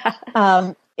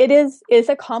it's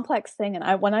a complex thing,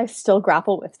 and one I still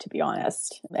grapple with, to be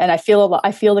honest. And I feel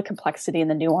the complexity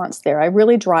and the nuance there. I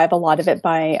really drive a lot of it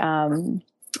by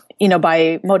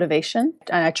motivation,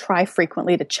 and I try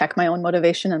frequently to check my own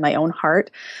motivation and my own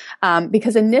heart,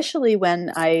 because initially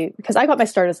because I got my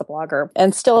start as a blogger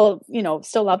and still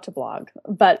love to blog,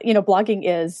 but blogging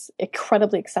is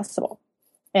incredibly accessible.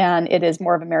 And it is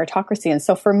more of a meritocracy. And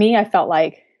so for me, I felt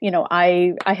like,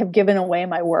 I have given away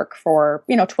my work for,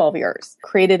 12 years,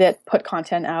 created it, put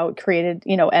content out, created,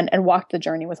 and walked the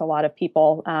journey with a lot of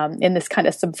people in this kind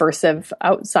of subversive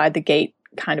outside the gate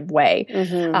kind of way,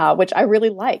 which I really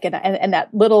like. And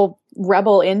that little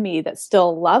rebel in me that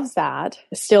still loves that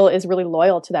still is really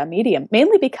loyal to that medium,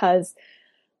 mainly because,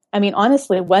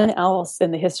 honestly, when else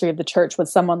in the history of the church would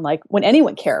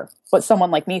anyone care what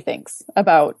someone like me thinks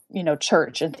about,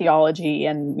 church and theology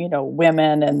and,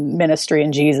 women and ministry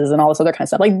and Jesus and all this other kind of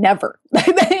stuff? Like never,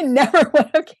 they never would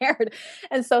have cared.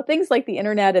 And so things like the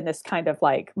internet and this kind of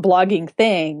like blogging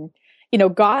thing,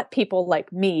 got people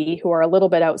like me who are a little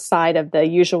bit outside of the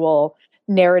usual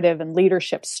narrative and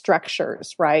leadership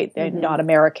structures, right? They're not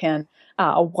American,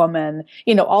 a woman,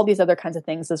 all these other kinds of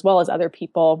things, as well as other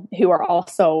people who are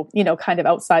also, kind of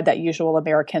outside that usual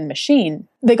American machine.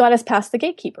 They got us past the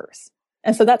gatekeepers.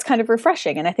 And so that's kind of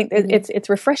refreshing. And I think it's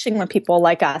refreshing when people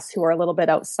like us who are a little bit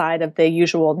outside of the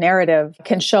usual narrative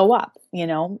can show up,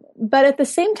 But at the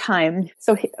same time,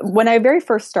 so when I very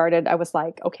first started, I was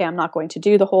like, okay, I'm not going to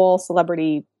do the whole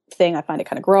celebrity thing. I find it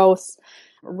kind of gross.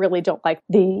 Really don't like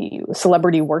the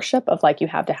celebrity worship of like, you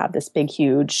have to have this big,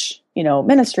 huge,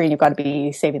 ministry, and you've got to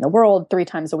be saving the world 3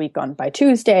 times a week by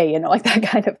Tuesday, like that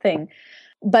kind of thing.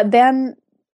 But then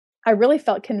I really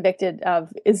felt convicted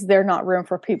of, is there not room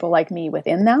for people like me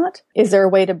within that? Is there a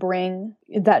way to bring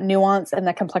that nuance and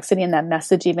that complexity and that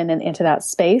message even into that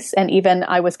space? And even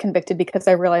I was convicted because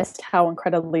I realized how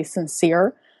incredibly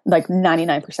sincere, like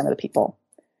 99% of the people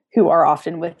who are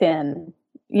often within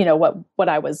what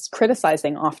I was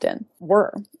criticizing often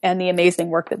were, and the amazing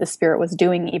work that the Spirit was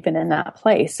doing even in that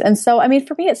place. And so,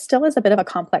 for me, it still is a bit of a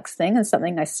complex thing and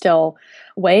something I still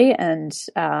weigh, and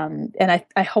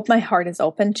I hope my heart is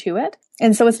open to it.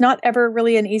 And so it's not ever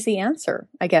really an easy answer,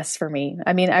 I guess, for me.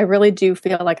 I really do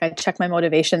feel like I check my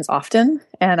motivations often,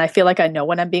 and I feel like I know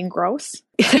when I'm being gross,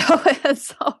 and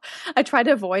so I try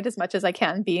to avoid as much as I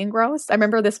can being gross. I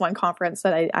remember this one conference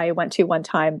that I went to one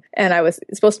time, and I was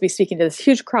supposed to be speaking to this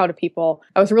huge crowd of people.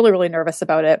 I was really, really nervous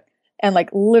about it. And like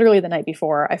literally the night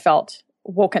before, I felt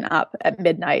woken up at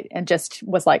midnight and just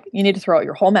was like, you need to throw out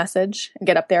your whole message and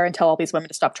get up there and tell all these women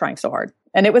to stop trying so hard.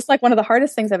 And it was like one of the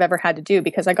hardest things I've ever had to do,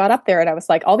 because I got up there and I was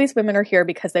like, all these women are here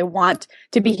because they want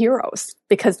to be heroes,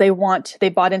 because they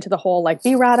bought into the whole like,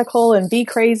 be radical and be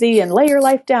crazy and lay your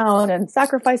life down and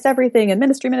sacrifice everything and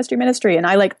ministry, ministry, ministry. And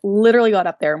I like literally got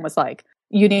up there and was like,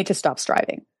 you need to stop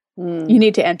striving. You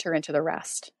need to enter into the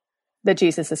rest that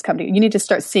Jesus has come to you. You need to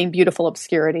start seeing beautiful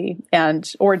obscurity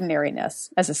and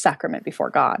ordinariness as a sacrament before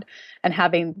God, and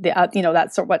having the,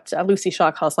 that's what Lucy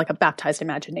Shaw calls like a baptized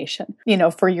imagination,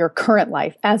 for your current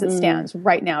life as it stands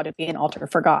right now, to be an altar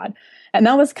for God. And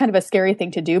that was kind of a scary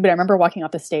thing to do. But I remember walking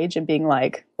off the stage and being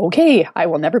like, okay, I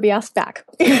will never be asked back.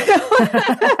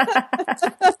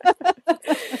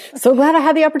 So glad I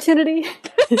had the opportunity.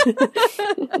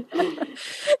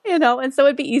 And so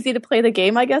it'd be easy to play the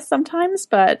game, I guess, sometimes,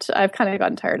 but I've kind of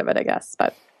gotten tired of it, I guess.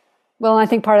 But well, I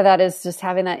think part of that is just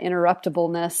having that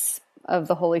interruptibleness of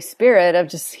the Holy Spirit, of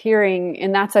just hearing.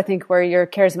 And that's, I think, where your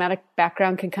charismatic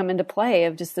background can come into play,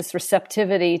 of just this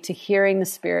receptivity to hearing the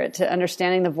Spirit, to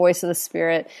understanding the voice of the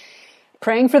Spirit,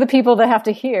 praying for the people that have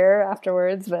to hear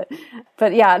afterwards.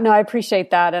 But yeah, no, I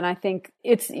appreciate that. And I think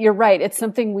you're right. It's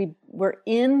something we're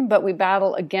in, but we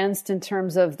battle against in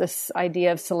terms of this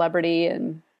idea of celebrity.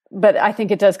 But I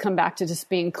think it does come back to just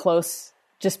being close,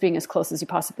 just being as close as you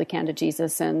possibly can to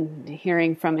Jesus and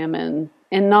hearing from him, and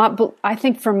not, I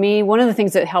think for me, one of the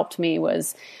things that helped me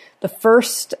was the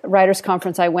first writers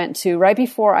conference I went to. Right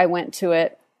before I went to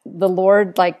it, the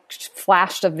Lord like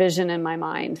flashed a vision in my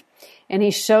mind. And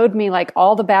he showed me like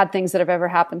all the bad things that have ever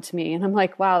happened to me. And I'm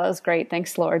like, wow, that was great.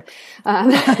 Thanks, Lord.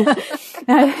 And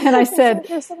I said,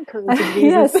 that's so encouraging.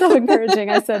 Yeah, so encouraging.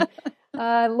 I said,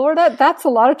 Lord, that's a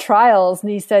lot of trials. And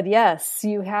he said, yes,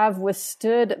 you have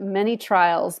withstood many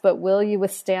trials, but will you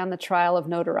withstand the trial of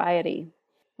notoriety?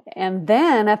 And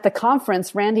then at the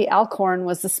conference, Randy Alcorn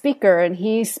was the speaker, and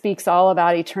he speaks all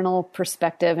about eternal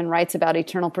perspective and writes about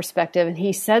eternal perspective. And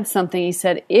he said something. He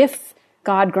said, if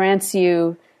God grants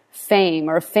you fame,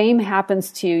 or if fame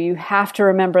happens to you, you have to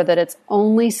remember that it's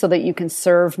only so that you can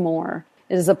serve more.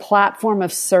 It is a platform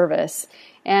of service.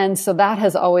 And so that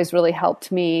has always really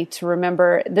helped me to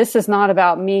remember, this is not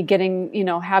about me getting,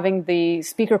 having the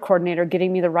speaker coordinator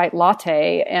getting me the right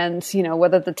latte and,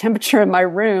 whether the temperature in my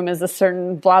room is a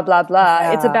certain blah, blah, blah.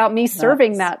 Yeah, it's about me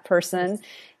serving that person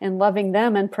and loving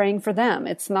them and praying for them.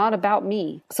 It's not about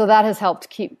me. So that has helped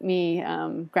keep me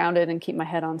grounded and keep my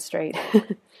head on straight.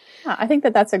 Yeah, I think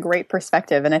that that's a great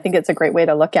perspective. And I think it's a great way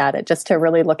to look at it, just to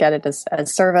really look at it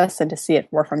as service and to see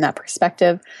it more from that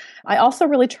perspective. I also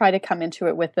really try to come into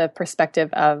it with the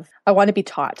perspective of, I want to be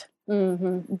taught.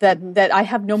 Mm-hmm. That I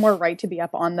have no more right to be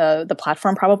up on the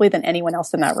platform probably than anyone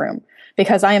else in that room,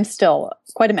 because I am still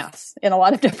quite a mess in a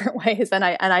lot of different ways. And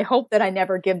I hope that I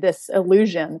never give this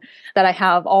illusion that I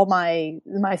have all my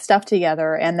stuff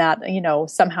together and that,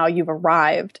 somehow you've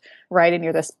arrived, right? And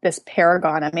you're this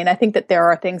paragon. I mean, I think that there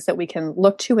are things that we can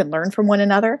look to and learn from one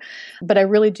another, but I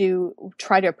really do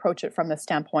try to approach it from the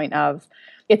standpoint of,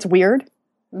 it's weird.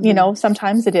 Mm-hmm.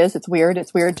 Sometimes it's weird.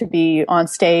 It's weird to be on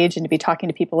stage and to be talking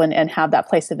to people and have that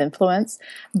place of influence,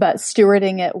 but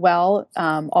stewarding it well,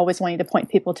 always wanting to point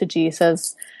people to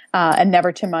Jesus, and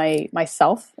never to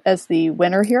myself as the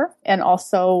winner here. And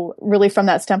also really from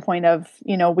that standpoint of,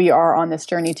 we are on this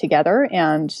journey together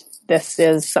and this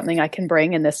is something I can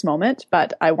bring in this moment,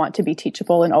 but I want to be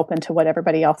teachable and open to what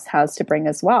everybody else has to bring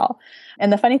as well.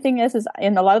 And the funny thing is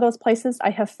in a lot of those places, I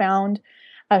have found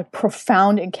a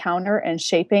profound encounter and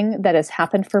shaping that has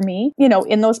happened for me,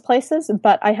 in those places.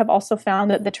 But I have also found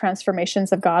that the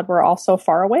transformations of God were also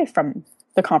far away from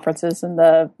the conferences and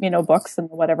the, books and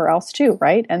whatever else too,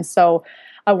 right? And so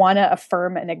I want to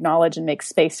affirm and acknowledge and make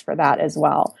space for that as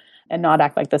well, and not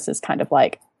act like this is kind of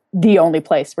like the only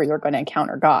place where you're going to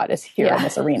encounter God is here in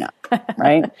this arena,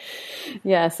 right?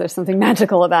 Yes, there's something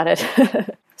magical about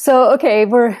it. So, okay,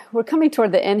 we're coming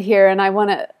toward the end here, and I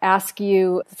want to ask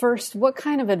you first, what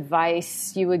kind of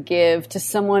advice you would give to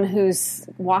someone who's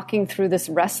walking through this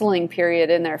wrestling period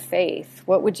in their faith?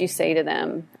 What would you say to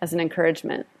them as an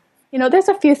encouragement? There's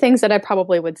a few things that I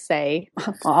probably would say.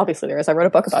 Well, obviously there is. I wrote a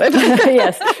book about it.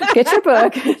 Yes, get your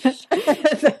book.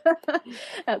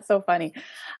 That's so funny.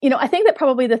 I think that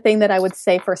probably the thing that I would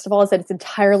say, first of all, is that it's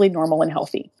entirely normal and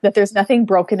healthy, that there's nothing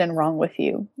broken and wrong with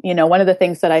you. One of the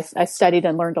things that I studied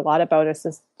and learned a lot about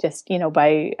is just,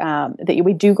 by that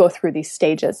we do go through these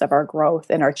stages of our growth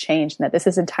and our change, and that this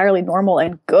is entirely normal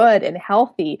and good and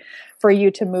healthy for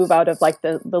you to move out of like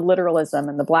the literalism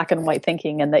and the black and white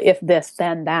thinking and the if this,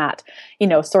 then that,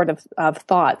 sort of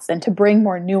thoughts, and to bring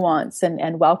more nuance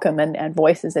and welcome and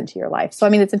voices into your life. So, I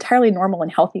mean, it's entirely normal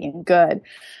and healthy and good.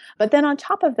 But then on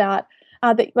top of that,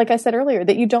 like I said earlier,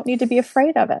 that you don't need to be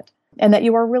afraid of it, and that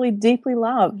you are really deeply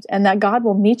loved, and that God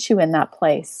will meet you in that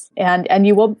place. And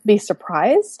you will be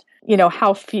surprised,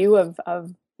 how few of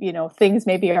things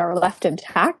maybe are left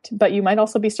intact, but you might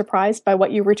also be surprised by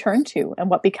what you return to and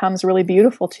what becomes really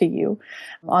beautiful to you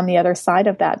on the other side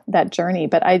of that journey.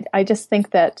 But I just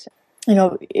think that,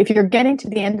 if you're getting to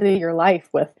the end of your life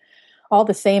with all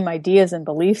the same ideas and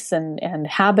beliefs and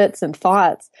habits and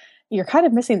thoughts, you're kind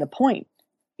of missing the point.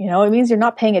 It means you're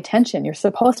not paying attention. You're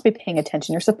supposed to be paying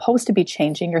attention. You're supposed to be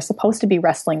changing. You're supposed to be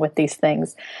wrestling with these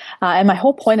things. And my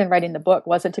whole point in writing the book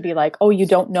wasn't to be like, oh, you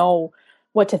don't know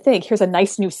what to think. Here's a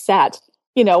nice new set,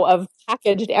 of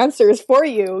packaged answers for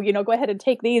you. Go ahead and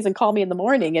take these and call me in the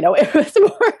morning. It was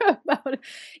more about,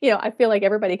 I feel like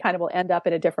everybody kind of will end up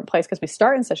in a different place because we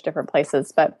start in such different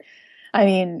places. But I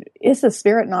mean, is the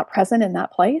Spirit not present in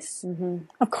that place? Mm-hmm.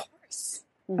 Of course.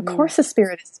 Mm-hmm. Of course the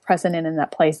Spirit is present in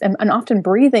that place and often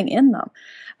breathing in them.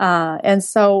 And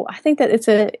so I think that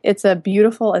it's a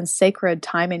beautiful and sacred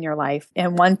time in your life,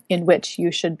 and one in which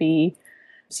you should be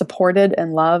supported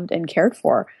and loved and cared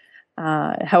for,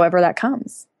 however that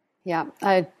comes. Yeah,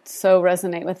 I so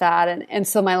resonate with that. And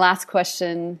so my last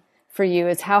question for you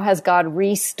is, how has God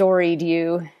restoried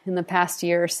you in the past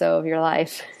year or so of your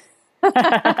life?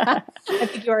 I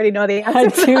think you already know the answer.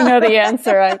 I do know the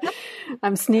answer.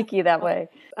 I'm sneaky that way.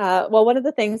 Well, one of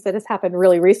the things that has happened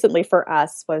really recently for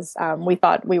us was we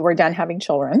thought we were done having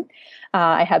children.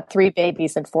 I had 3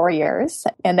 babies in 4 years,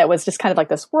 and that was just kind of like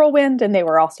this whirlwind, and they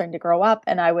were all starting to grow up,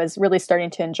 and I was really starting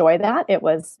to enjoy that.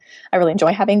 I really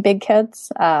enjoy having big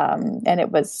kids, and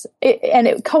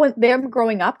them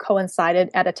growing up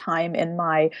coincided at a time in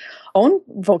my own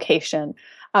vocation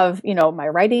of, my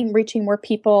writing, reaching more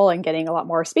people and getting a lot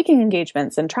more speaking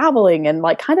engagements and traveling, and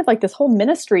kind of this whole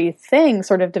ministry thing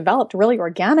sort of developed really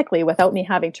organically without me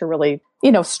having to really,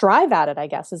 strive at it, I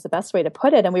guess is the best way to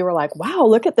put it. And we were like, wow,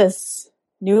 look at this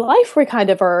new life we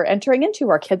kind of are entering into.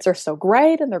 Our kids are so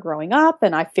great and they're growing up,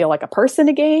 and I feel like a person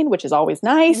again, which is always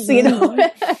nice,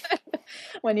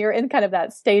 when you're in kind of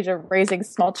that stage of raising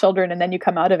small children, and then you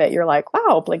come out of it, you're like,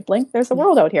 wow, blink, blink, there's a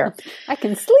world out here. I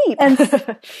can sleep. And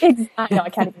I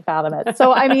can't even fathom it.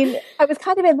 So, I mean, I was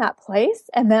kind of in that place.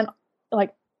 And then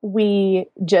we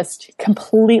just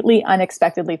completely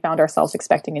unexpectedly found ourselves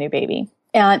expecting a new baby.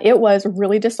 And it was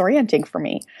really disorienting for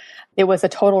me. It was a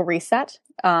total reset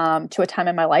to a time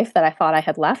in my life that I thought I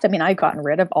had left. I mean, I'd gotten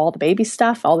rid of all the baby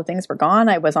stuff. All the things were gone.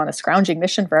 I was on a scrounging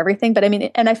mission for everything. But I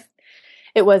mean,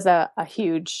 it was a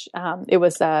huge, it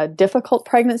was a difficult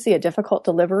pregnancy, a difficult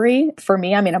delivery for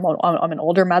me. I mean, I'm an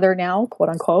older mother now, quote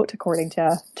unquote, according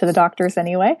to the doctors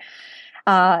anyway.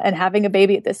 And having a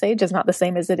baby at this age is not the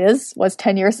same as was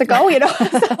 10 years ago, you know.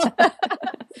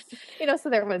 So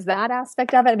there was that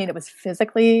aspect of it. I mean, it was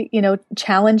physically,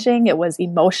 challenging. It was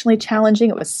emotionally challenging.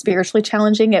 It was spiritually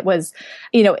challenging. It was,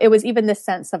 it was even this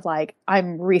sense of like,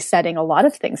 I'm resetting a lot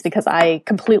of things because I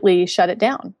completely shut it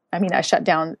down. I mean, I shut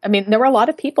down. I mean, there were a lot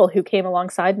of people who came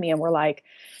alongside me and were like,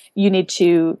 you need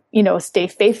to, stay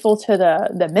faithful to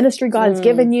the ministry God's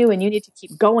given you, and you need to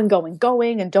keep going,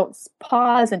 and don't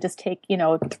pause and just take,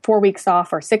 4 weeks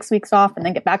off or 6 weeks off and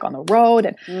then get back on the road.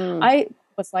 And I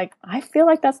was like, I feel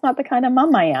like that's not the kind of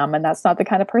mom I am, and that's not the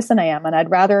kind of person I am. And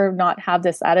I'd rather not have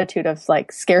this attitude of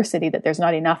like scarcity, that there's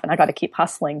not enough and I got to keep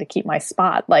hustling to keep my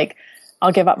spot. Like,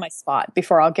 I'll give up my spot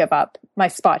before I'll give up my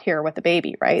spot here with the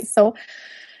baby. Right. So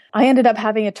I ended up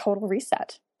having a total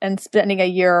reset and spending a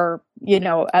year,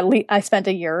 at least I spent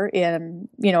a year in,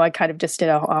 I kind of just did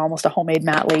almost a homemade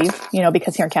mat leave,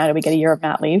 because here in Canada, we get a year of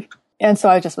mat leave. And so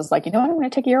I just was like, I'm going to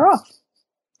take a year off.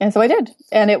 And so I did.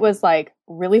 And it was like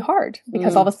really hard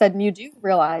because all of a sudden you do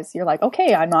realize you're like,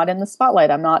 okay, I'm not in the spotlight.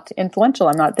 I'm not influential.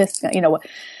 I'm not this,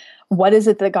 what is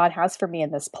it that God has for me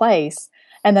in this place?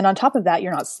 And then on top of that,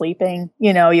 you're not sleeping,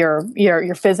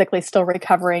 you're physically still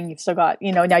recovering. You've still got,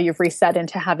 now you've reset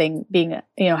into having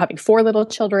 4 little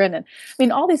children, and I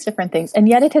mean, all these different things. And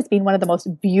yet it has been one of the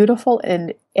most beautiful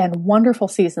and wonderful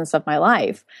seasons of my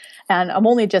life. And I'm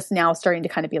only just now starting to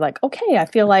kind of be like, okay, I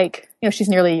feel like, she's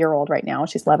nearly a year old right now.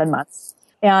 She's 11 months.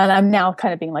 And I'm now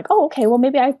kind of being like, oh, okay, well,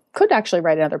 maybe I could actually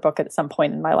write another book at some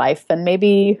point in my life. And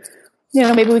maybe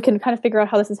we can kind of figure out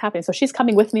how this is happening. So she's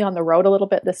coming with me on the road a little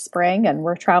bit this spring, and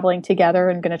we're traveling together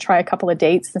and going to try a couple of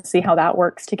dates and see how that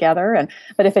works together.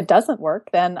 But if it doesn't work,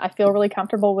 then I feel really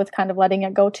comfortable with kind of letting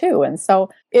it go too. And so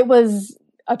it was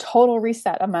a total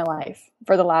reset of my life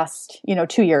for the last,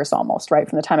 2 years almost, right?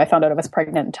 From the time I found out I was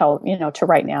pregnant until, to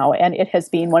right now. And it has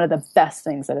been one of the best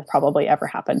things that has probably ever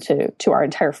happened to our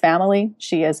entire family.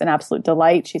 She is an absolute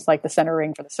delight. She's like the center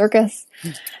ring for the circus.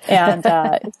 And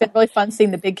it's been really fun seeing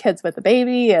the big kids with the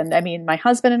baby. And I mean, my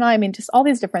husband and I mean, just all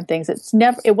these different things. I'm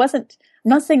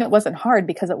not saying it wasn't hard,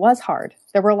 because it was hard.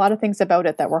 There were a lot of things about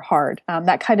it that were hard.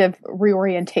 That kind of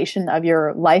reorientation of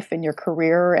your life and your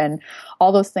career and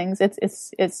all those things,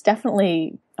 it's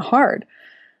definitely hard.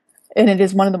 And it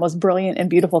is one of the most brilliant and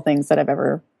beautiful things that I've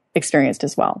ever experienced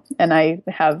as well. And I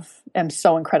am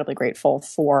so incredibly grateful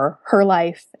for her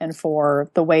life and for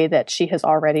the way that she has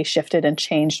already shifted and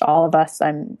changed all of us.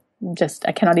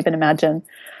 I cannot even imagine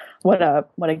what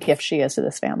a gift she is to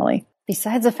this family.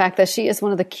 Besides the fact that she is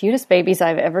one of the cutest babies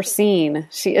I've ever seen.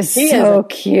 She is so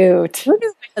cute. Who knew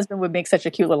my husband would make such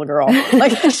a cute little girl?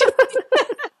 Like,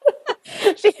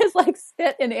 she is like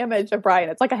spit and image of Brian.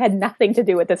 It's like I had nothing to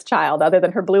do with this child other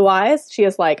than her blue eyes. She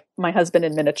is like my husband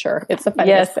in miniature. It's the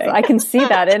funniest thing. I can see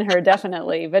that in her,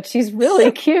 definitely. But she's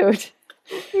really cute.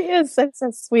 She is. It's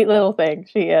a sweet little thing.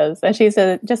 She is. And she's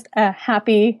just a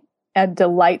happy and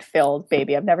delight-filled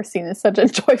baby. I've never seen such a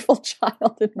joyful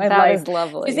child in my life. That is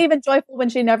lovely. She's even joyful when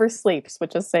she never sleeps,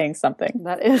 which is saying something.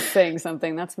 That is saying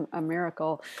something. That's a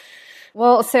miracle.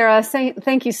 Well, Sarah,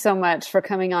 thank you so much for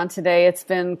coming on today. It's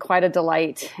been quite a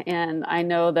delight, and I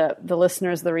know that the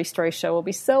listeners of the Restory Show will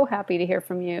be so happy to hear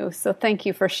from you. So thank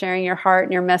you for sharing your heart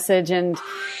and your message and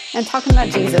talking about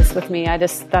Jesus with me.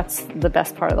 That's the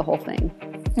best part of the whole thing.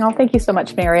 Oh, thank you so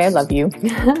much, Mary. I love you.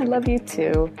 I love you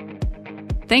too.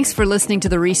 Thanks for listening to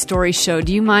the Restory Show.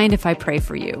 Do you mind if I pray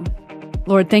for you?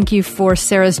 Lord, thank you for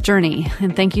Sarah's journey,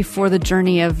 and thank you for the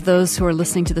journey of those who are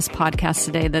listening to this podcast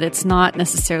today, that it's not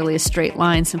necessarily a straight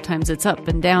line. Sometimes it's up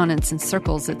and down, and it's in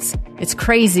circles. It's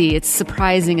crazy, it's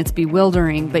surprising, it's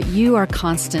bewildering, but you are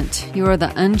constant. You are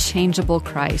the unchangeable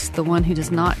Christ, the one who does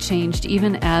not change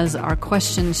even as our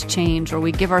questions change, or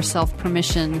we give ourselves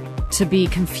permission to be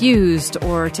confused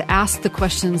or to ask the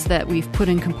questions that we've put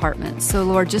in compartments. So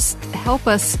Lord, just help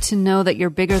us to know that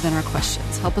you're bigger than our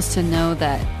questions. Help us to know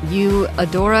that you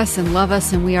adore us and love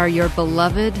us, and we are your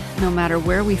beloved no matter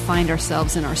where we find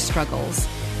ourselves in our struggles.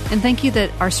 And thank you that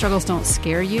our struggles don't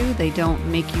scare you, they don't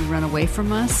make you run away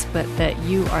from us, but that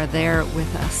you are there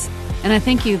with us. And I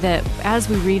thank you that as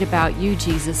we read about you,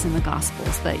 Jesus, in the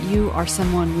Gospels, that you are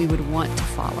someone we would want to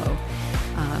follow.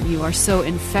 You are so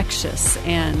infectious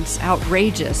and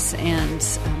outrageous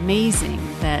and amazing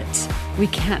that we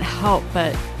can't help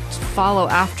but follow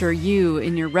after you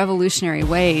in your revolutionary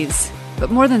ways. But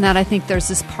more than that, I think there's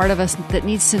this part of us that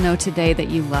needs to know today that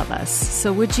you love us.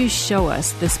 So would you show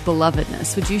us this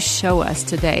belovedness? Would you show us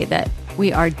today that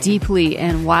we are deeply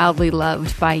and wildly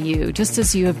loved by you, just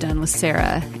as you have done with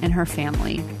Sarah and her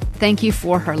family? Thank you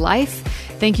for her life.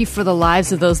 Thank you for the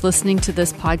lives of those listening to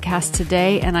this podcast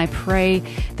today. And I pray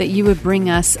that you would bring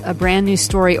us a brand new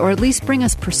story, or at least bring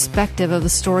us perspective of the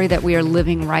story that we are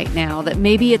living right now, that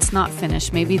maybe it's not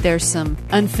finished. Maybe there's some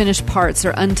unfinished parts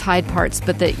or untied parts,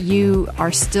 but that you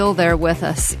are still there with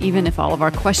us, even if all of our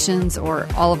questions or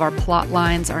all of our plot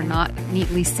lines are not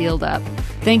neatly sealed up.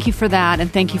 Thank you for that.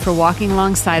 And thank you for walking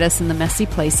alongside us in the messy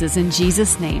places. In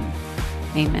Jesus' name,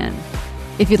 amen.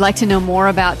 If you'd like to know more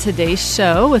about today's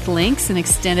show with links and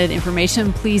extended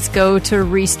information, please go to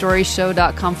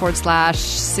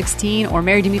restoryshow.com/16 or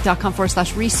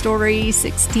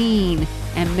marydemuth.com/restory16.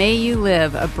 And may you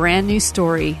live a brand new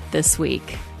story this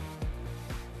week.